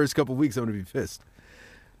in the first couple weeks. I'm gonna be pissed.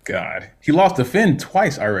 God, he lost to Finn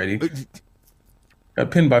twice already.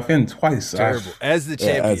 Got pinned by Finn twice. Terrible. As the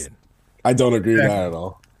champion. I don't agree with that at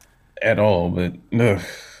all. At all, but ugh.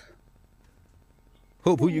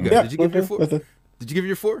 Hope, who you got? Yeah, Did you give your 4? Did you give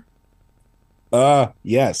your 4?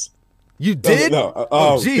 Yes. You did? No.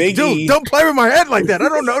 Oh, geez, dude, don't play with my head like that. I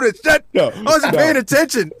don't know this shit. I wasn't paying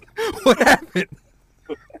attention. What happened?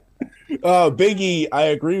 Big E, I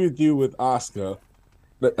agree with you with Asuka.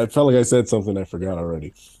 I felt like I said something I forgot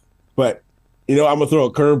already. But, I'm going to throw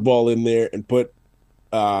a curveball in there and put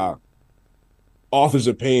Authors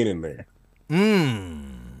of Pain in there.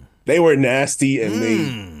 They were nasty and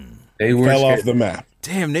they fell off the map.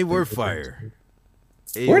 Damn, they were fire.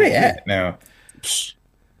 Where are they at now?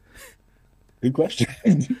 Good question.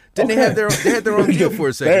 Didn't they have their own deal for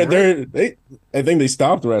a second? I think they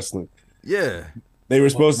stopped wrestling. Yeah. They were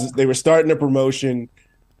they were starting a promotion,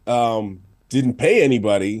 didn't pay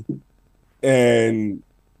anybody, and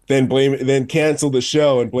then canceled the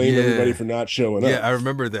show and blame everybody for not showing up. Yeah, I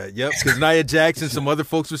remember that. Yep, because Nia Jax and some other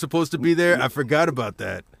folks were supposed to be there. I forgot about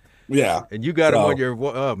that. Yeah, and you got them on your.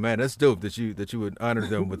 Oh man, that's dope that you would honor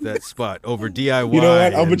them with that spot over DIY. You know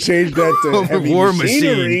what? I'm gonna change that to over Heavy War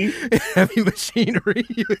Machinery. Machine. Heavy Machinery.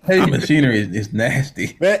 Heavy Machinery is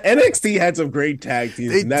nasty. Man, NXT had some great tag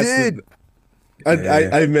teams. They did.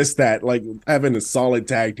 I missed that. Like having a solid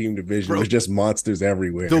tag team division. There's just monsters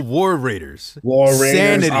everywhere. The War Raiders.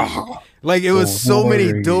 Sanity. Like it was so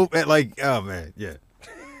many dope. Like oh man, yeah.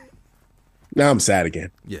 Now I'm sad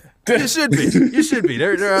again. Yeah, you should be. You should be.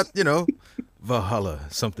 They're out, Valhalla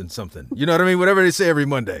something. You know what I mean? Whatever they say every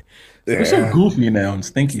Monday. They're so goofy now and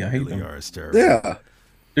stinky. I hate They them. are. It's terrible. Yeah,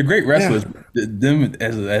 they're great wrestlers. Yeah. Them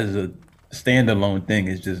as a standalone thing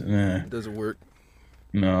is just It doesn't work.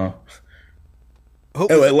 No.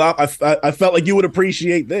 Anyway, I felt like you would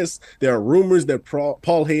appreciate this. There are rumors that Paul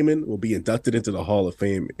Heyman will be inducted into the Hall of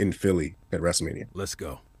Fame in Philly at WrestleMania. Let's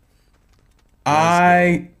go.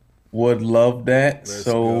 I would love that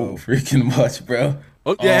freaking much, bro.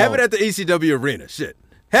 Oh yeah, have it at the ECW arena. Shit,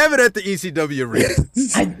 have it at the ECW arena.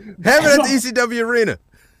 Have it at the ECW arena.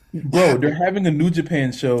 Bro, they're having a New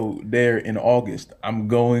Japan show there in August. I'm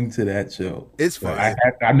going to that show. It's fun.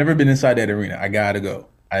 I've never been inside that arena. I gotta go.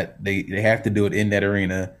 They have to do it in that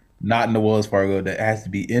arena, not in the Wells Fargo. That has to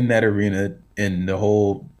be in that arena. And they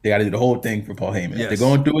got to do the whole thing for Paul Heyman. Yes. If they're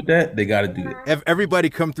going through with that, they got to do it. Have everybody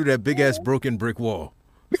come through that big ass broken brick wall.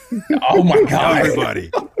 Oh my God! Everybody,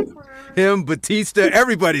 him, Batista,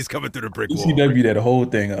 everybody's coming through the brick wall. ECW that whole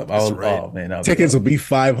thing up. Right. Oh man, tickets will be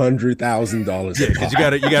 $500,000. Yeah, because you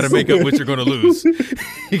got to make up what you're going to lose.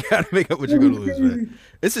 You got to make up what you're going to lose, man.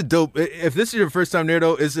 It's a dope. If this is your first time there,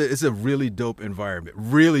 though, it's a really dope environment.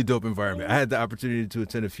 Really dope environment. I had the opportunity to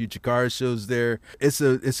attend a few Chikara shows there. It's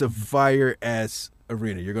a fire ass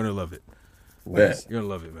arena. You're gonna love it. Yeah. You're gonna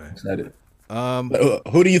love it, man. Excited.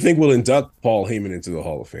 Who do you think will induct Paul Heyman into the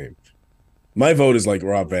Hall of Fame? My vote is like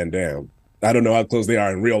Rob Van Dam. I don't know how close they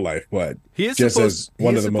are in real life, but just as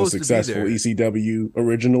one of the most successful ECW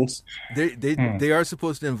originals. They are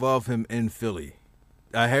supposed to involve him in Philly.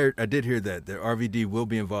 I did hear that RVD will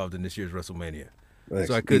be involved in this year's WrestleMania. Thanks.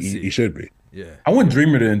 So I could see. He should be. Yeah. I want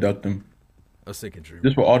Dreamer to induct him. I was thinking Dreamer.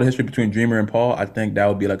 Just for all the history between Dreamer and Paul, I think that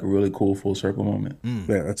would be like a really cool full circle moment.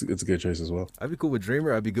 Yeah, it's a good choice as well. I'd be cool with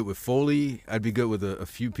Dreamer. I'd be good with Foley. I'd be good with a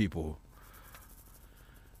few people.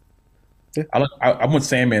 Yeah. I want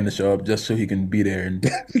Sandman to show up just so he can be there. And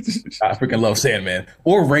I freaking love Sandman.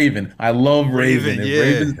 Or Raven. I love Raven.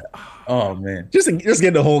 Yeah. Oh man. Just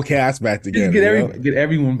get the whole cast back together. Get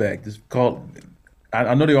everyone back. Just call.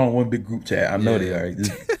 I know they're on one big group chat. I know they are.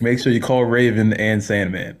 Just make sure you call Raven and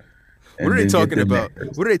Sandman. What are they talking about?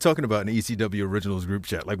 What are they talking about in the ECW Originals group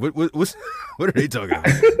chat? Like, what are they talking about?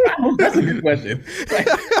 That's a good question.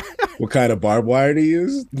 What kind of barbed wire to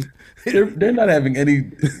use? They're not having any.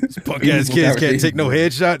 Punk ass kids can't take no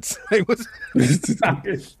headshots. Like, what's...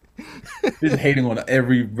 Just hating on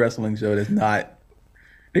every wrestling show that's not.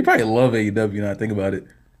 They probably love AEW. Now I think about it.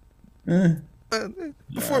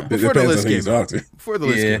 Before the list came out. Before the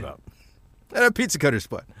list came out. At a pizza cutter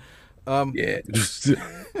spot. Yeah.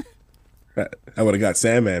 I would have got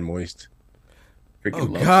Sandman moist. Oh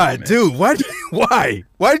God, dude, why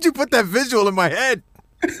did you put that visual in my head?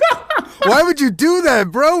 Why would you do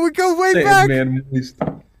that, bro? We go way back. Man, he's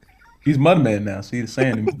Mudman now, so he's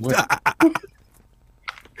saying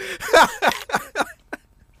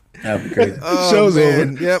that'd be crazy. Oh, Show's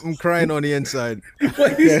man. over. Yep, I'm crying on the inside.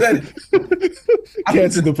 What he said?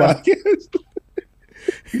 Cancel the podcast.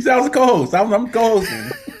 He said I was a co-host. I'm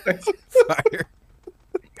co-hosting. Fire.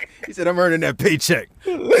 He said, I'm earning that paycheck.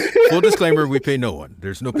 Full disclaimer, we pay no one.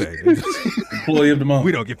 There's no pay. Employee of the month.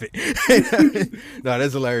 We don't get paid. No,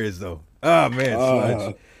 that's hilarious, though. Oh,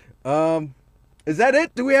 man. Sludge. Is that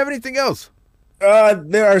it? Do we have anything else?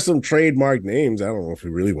 There are some trademark names. I don't know if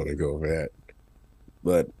we really want to go over that.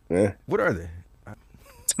 But, What are they?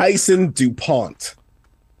 Tyson DuPont.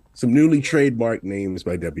 Some newly trademarked names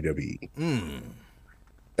by WWE.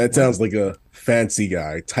 That sounds like a fancy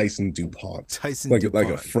guy, Tyson DuPont. Tyson like DuPont.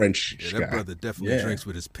 a French Yeah, guy. that brother definitely drinks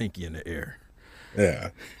with his pinky in the air. Yeah.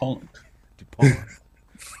 DuPont.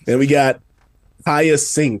 And we got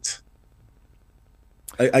Hyacinth.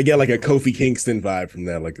 I get like a Kofi Kingston vibe from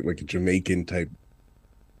that, like a Jamaican type.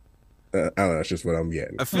 I don't know. That's just what I'm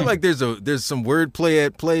getting. I feel like there's some wordplay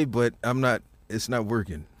at play, but it's not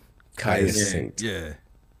working. Hyacinth. Yeah.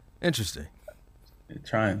 Interesting. They're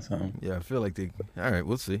trying something. Yeah, I feel like all right,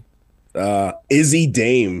 we'll see. Izzy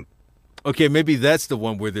Dame. Okay, maybe that's the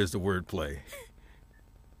one where there's the wordplay.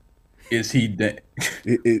 Is he Dame?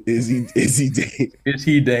 Is he Dame? Is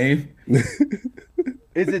he Dame?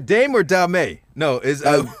 Is it Dame or Dame? No, is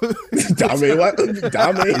Dame what?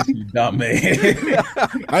 Dame? Is he Dame?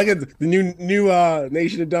 I get the new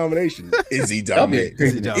Nation of Domination. Izzy Dame.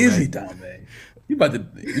 Izzy Dame. You about to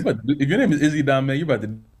if your name is Izzy Dame, you about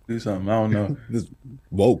to do something. I don't know.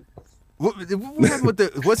 Whoa. What happened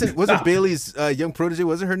with wasn't Bailey's young protege?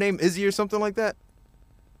 Wasn't her name Izzy or something like that?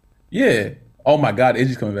 Yeah. Oh my God,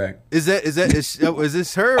 Izzy's coming back. Is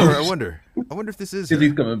this her? Or I wonder if this is her.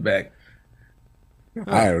 Izzy's coming back.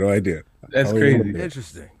 I have no idea. That's crazy.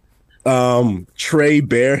 Interesting. Trey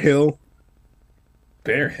Bearhill.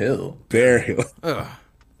 Bear Hill. Ugh.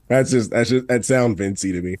 That sounds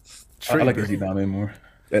Vincy to me. I like Izzy Dame more.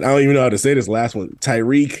 And I don't even know how to say this last one.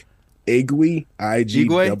 Tyreek Igwe.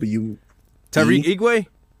 IGW. Tyreek Igwe?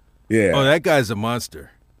 Yeah. Oh, that guy's a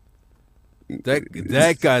monster.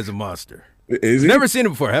 That guy's a monster. Is he? Never seen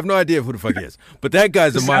him before. I have no idea who the fuck he is. But that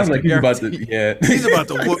guy's a Sounds monster. like he's about to, yeah. He's about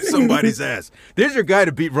to whoop somebody's ass. There's your guy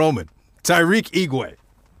to beat Roman. Tyreek Igwe.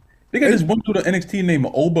 They got this one dude on NXT named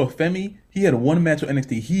Obafemi. He had one match on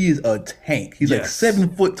NXT. He is a tank. He's like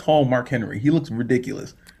 7 foot tall Mark Henry. He looks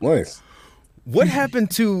ridiculous. Nice. What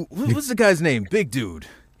happened to what's the guy's name? Big dude.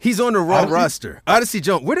 He's on the Raw roster. Odyssey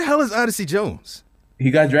Jones. Where the hell is Odyssey Jones?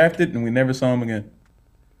 He got drafted and we never saw him again.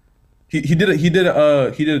 He did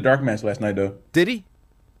a dark match last night though. Did he?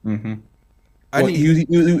 Mm-hmm. He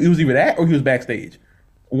was either that or he was backstage.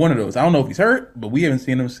 One of those. I don't know if he's hurt, but we haven't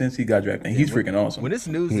seen him since he got drafted. And he's freaking awesome. When it's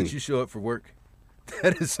news that you show up for work,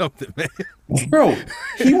 that is something, man. Bro,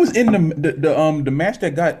 he was in the match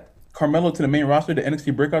that got Carmelo to the main roster, the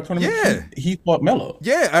NXT Breakout Tournament. Yeah. He fought Melo.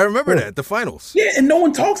 Yeah, I remember that. The finals. Yeah, and no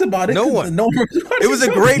one talks about it. No one. It was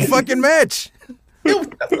a great fucking match.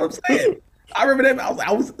 That's what I'm saying. I remember that.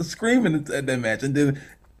 I was screaming at that match, and then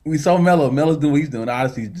we saw Melo. Melo's doing what he's doing.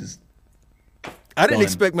 Odyssey just. I didn't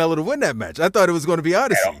expect Melo to win that match. I thought it was going to be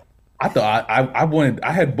Odyssey. I thought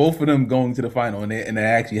I had both of them going to the final, and it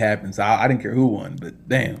actually happened. So I didn't care who won, but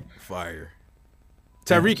damn, fire.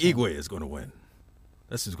 Tyreek Igwe is going to win.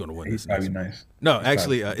 That's who's going to win. He's probably nice. No,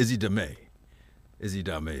 actually, Izzy Dame. Izzy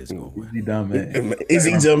Dame is going to win.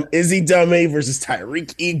 Izzy Dame versus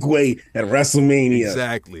Tyreek Igwe at WrestleMania.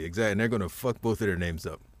 Exactly. And they're going to fuck both of their names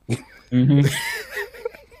up. Mm-hmm.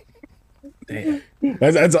 Damn.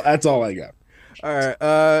 That's all I got. All right,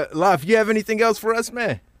 Laf, you have anything else for us,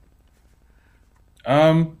 man?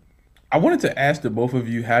 I wanted to ask the both of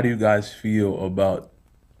you, how do you guys feel about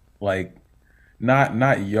like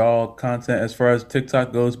not y'all content as far as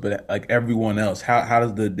TikTok goes, but like everyone else? How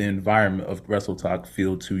does the environment of Wrestle Talk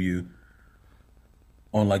feel to you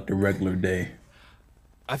on like the regular day?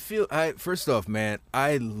 First off, man,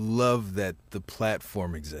 I love that the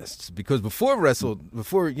platform exists because before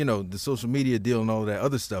the social media deal and all of that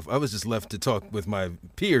other stuff, I was just left to talk with my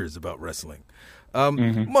peers about wrestling.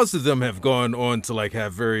 Most of them have gone on to like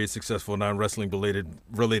have very successful non-wrestling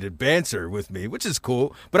related banter with me, which is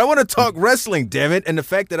cool. But I want to talk wrestling, damn it! And the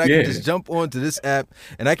fact that I can just jump onto this app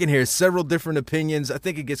and I can hear several different opinions, I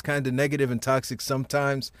think it gets kind of negative and toxic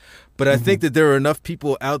sometimes. But I think that there are enough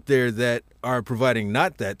people out there that are providing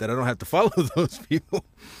not that I don't have to follow those people.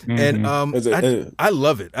 And I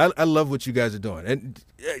love it. I love what you guys are doing. And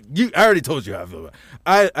I already told you how I feel about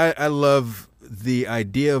it. I love the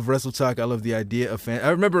idea of Wrestle Talk. I love the idea of fans. I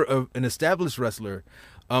remember an established wrestler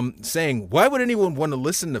saying, why would anyone want to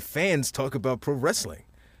listen to fans talk about pro wrestling?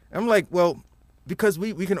 I'm like, well, because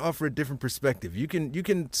we can offer a different perspective. You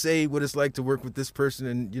can say what it's like to work with this person,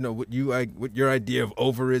 and what your idea of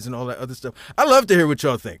over is and all that other stuff. I love to hear what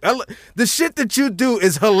y'all think. The shit that you do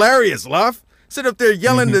is hilarious, Laf. Sit up there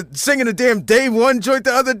yelling, singing the damn Day One joint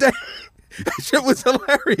the other day. That shit was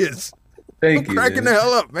hilarious. Thank you. Cracking the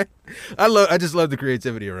hell up, man. I just love the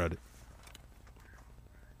creativity around it.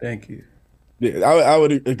 Thank you. Yeah, I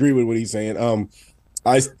would agree with what he's saying.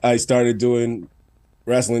 I started doing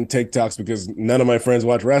wrestling TikToks because none of my friends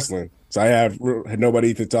watch wrestling, so I had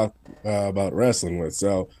nobody to talk about wrestling with.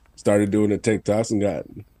 So started doing the TikToks and got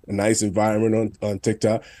a nice environment on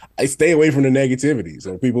TikTok. I stay away from the negativity.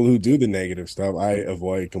 So people who do the negative stuff, I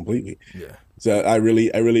avoid completely. Yeah. So I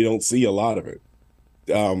really don't see a lot of it.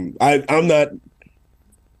 I'm not.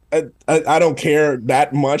 I don't care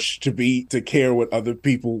that much to care what other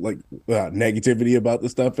people like negativity about the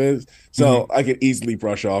stuff is. So I can easily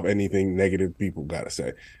brush off anything negative people gotta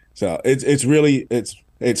say. So it's really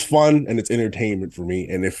fun and it's entertainment for me.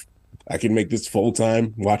 And if I can make this full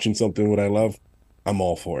time watching something what I love, I'm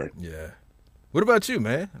all for it. Yeah. What about you,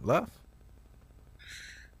 man? Love?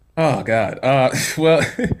 Oh God. Well,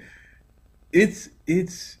 it's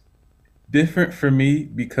different for me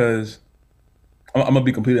because I'm gonna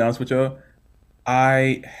be completely honest with y'all.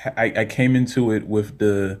 I came into it with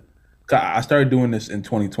I started doing this in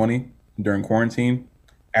 2020 during quarantine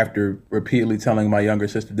after repeatedly telling my younger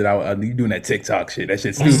sister that I need doing that TikTok shit. That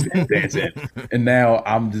shit's stupid. Dancing. And now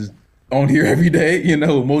I'm just on here every day,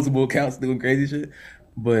 multiple accounts doing crazy shit.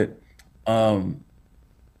 But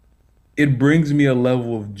it brings me a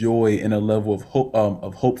level of joy and a level of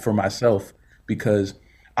hope for myself because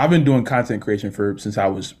I've been doing content creation since I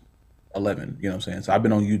was 11, you know what I'm saying? So I've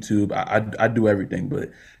been on YouTube. I do everything,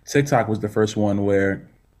 but TikTok was the first one where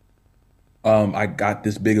I got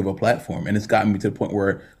this big of a platform, and it's gotten me to the point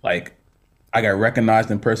where like I got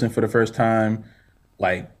recognized in person for the first time.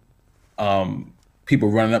 Like people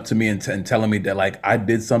running up to me and telling me that like I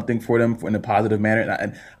did something for them in a positive manner.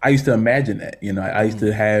 And I used to imagine that, I used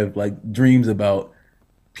to have like dreams about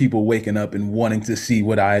people waking up and wanting to see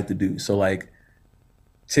what I had to do. So like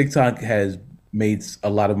TikTok has made a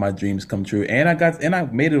lot of my dreams come true, and I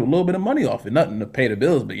made a little bit of money off it. Nothing to pay the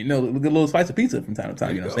bills, but get a little slice of pizza from time to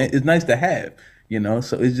time. You know what I'm saying? It's nice to have.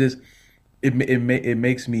 So it's just it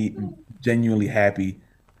makes me genuinely happy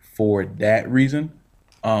for that reason.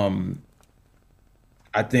 I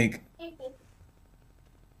think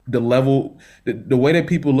the way that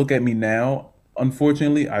people look at me now,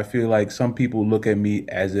 unfortunately, I feel like some people look at me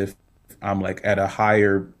as if I'm like at a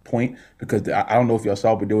higher point because I don't know if y'all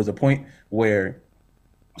saw, but there was a point where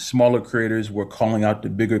smaller creators were calling out the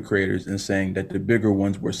bigger creators and saying that the bigger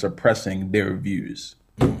ones were suppressing their views.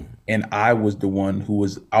 And I was one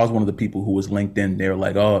of the people who was linked in. They were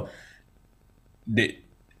like, oh,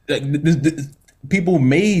 people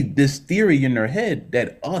made this theory in their head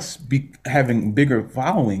that us having bigger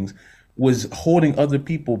followings was holding other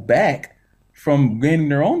people back from gaining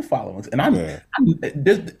their own followings. And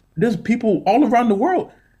there's people all around the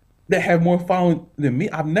world that have more following than me.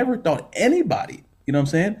 I've never thought anybody, you know what I'm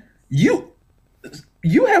saying? You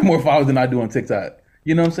have more followers than I do on TikTok.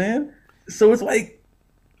 You know what I'm saying? So it's like,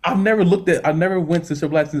 I never went to Sir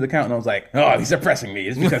Blackson's account and I was like, oh, he's suppressing me.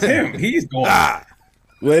 It's because he's going.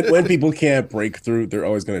 When people can't break through, they're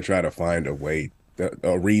always going to try to find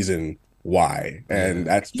a reason why. And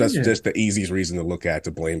that's just the easiest reason to look at,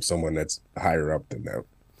 to blame someone that's higher up than them.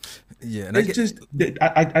 Yeah, and I think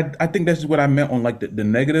that's just what I meant on like the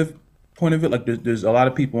negative point of it. Like there's a lot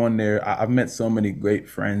of people on there. I've met so many great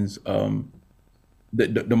friends.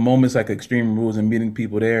 The moments like Extreme Rules and meeting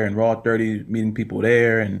people there, and Raw 30 meeting people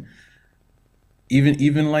there, and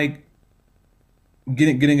even like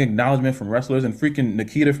getting acknowledgement from wrestlers, and freaking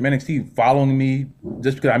Nikita from NXT following me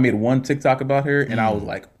just because I made one TikTok about her, and I was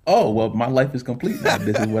like, oh well, my life is complete now.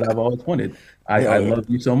 This is what I've always wanted. I love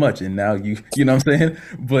you so much, and now you know what I'm saying?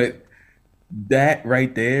 But that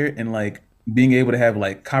right there, and like being able to have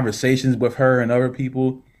like conversations with her and other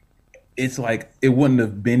people, it's like it wouldn't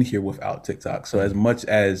have been here without TikTok. So as much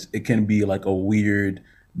as it can be like a weird,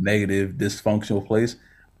 negative, dysfunctional place,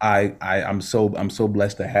 I'm so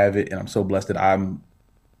blessed to have it, and I'm so blessed that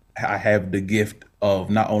I have the gift of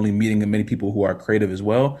not only meeting many people who are creative as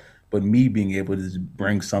well, but me being able to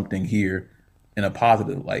bring something here in a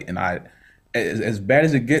positive light. And as bad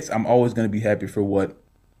as it gets, I'm always going to be happy for what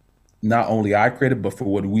not only I created, but for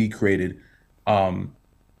what we created. Not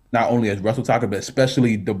only as Wrestle Talk, but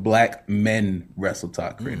especially the Black men Wrestle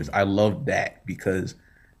Talk creators. I love that because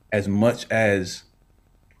as much as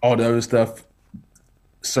all the other stuff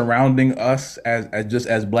surrounding us as just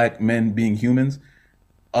as Black men being humans,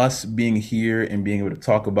 us being here and being able to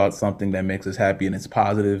talk about something that makes us happy and it's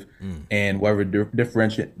positive, and whether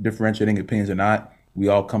differentiating opinions or not, we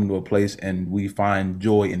all come to a place and we find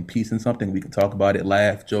joy and peace in something. We can talk about it,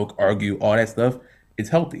 laugh, joke, argue, all that stuff. It's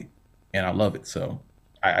healthy, and I love it. So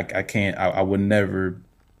I can't. I would never.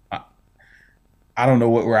 I don't know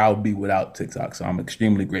where I would be without TikTok. So I'm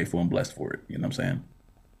extremely grateful and blessed for it. You know what I'm saying?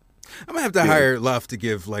 I'm gonna have to hire Laf to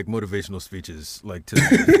give like motivational speeches, like to.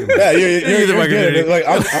 You're good. Like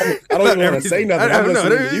I don't even want to say nothing. I'm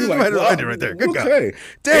listening to you. Like, wow, right there. Good okay. God.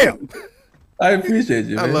 Damn. I appreciate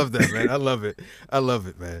you, man. I love that, man. I love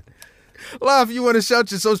it, man. Laf, you want to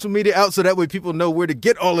shout your social media out so that way people know where to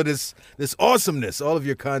get all of this awesomeness, all of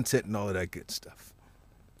your content and all of that good stuff.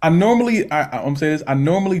 I'm saying this. I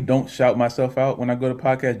normally don't shout myself out when I go to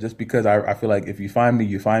podcasts, just because I feel like if you find me,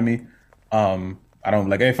 you find me. I don't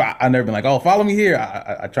like I never been like, oh, follow me here.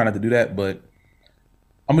 I try not to do that, but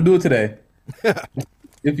I'm gonna do it today.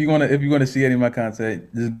 If you wanna see any of my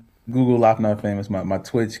content, just Google Lafnotfamous. My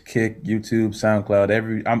Twitch, Kick, YouTube, SoundCloud,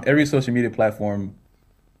 every social media platform.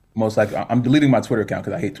 Most likely, I'm deleting my Twitter account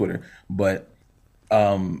because I hate Twitter. But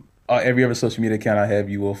every other social media account I have,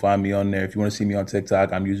 you will find me on there. If you want to see me on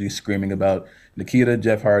TikTok, I'm usually screaming about Nikita,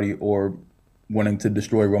 Jeff Hardy, or wanting to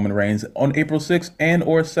destroy Roman Reigns on April 6th and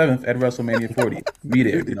or 7th at WrestleMania 40. Be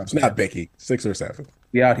there. You know it's not Becky, 6 or 7.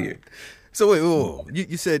 Be out here. So wait, whoa.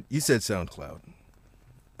 You said SoundCloud.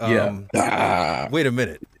 Wait a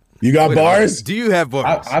minute. You got bars? Do you have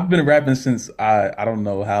bars? I've been rapping since I don't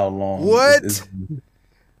know how long. What?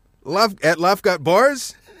 Laf got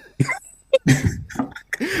bars?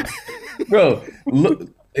 Bro, look,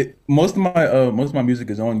 most of my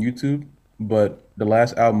music is on YouTube, but the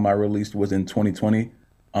last album I released was in 2020.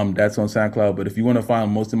 That's on SoundCloud. But if you want to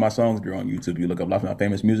find most of my songs, they're on YouTube. You look up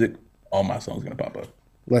Lafnotfamous music, all my songs are gonna pop up.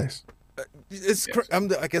 Nice. I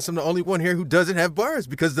guess I'm the only one here who doesn't have bars,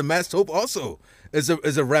 because the Masked Hope also is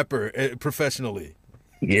a rapper professionally.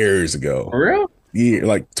 Years ago. For real? Yeah,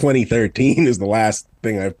 like 2013 is the last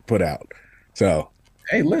thing I put out. So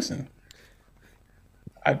hey, listen,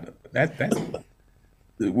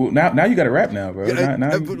 well, now you got to rap now, bro.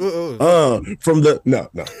 From the no.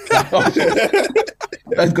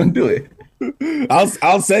 That's gonna do it.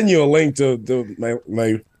 I'll send you a link to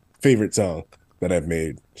my favorite song that I've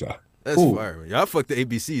made. So that's fire. Y'all fucked the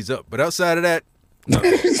ABCs up, but outside of that, no.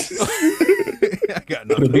 I got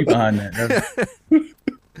nothing. Put a beat behind that.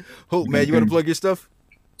 Hope, man, you want to plug your stuff?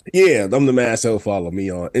 Yeah, I'm the Masked Hope. Follow me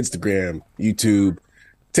on Instagram, YouTube,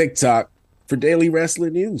 TikTok for daily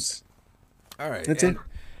wrestling news. All right, that's it.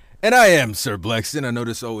 And I am Sir Blackston. I know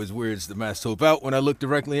this always weirds the Masked Hope out when I look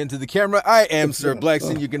directly into the camera. I am Sir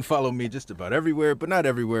Blackston. You can follow me just about everywhere, but not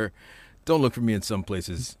everywhere. Don't look for me in some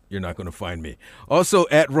places. You're not going to find me. Also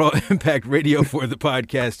at Raw Impact Radio for the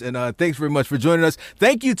podcast. And thanks very much for joining us.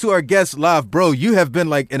 Thank you to our guest, Laf. Bro, you have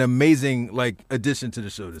been like an amazing addition to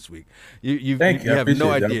the show this week. You have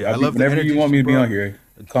no idea. I love whenever you want me to be on here.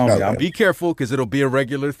 Call me. Be careful, because it'll be a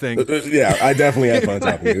regular thing. Yeah, I definitely had fun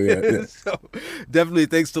talking to you. Yeah. So, definitely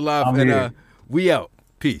thanks to Laf. And we out.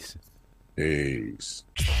 Peace. Peace.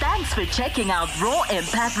 Thanks for checking out Raw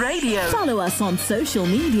Impact Radio. Follow us on social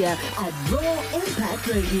media at Raw Impact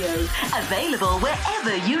Radio. Available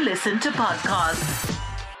wherever you listen to podcasts.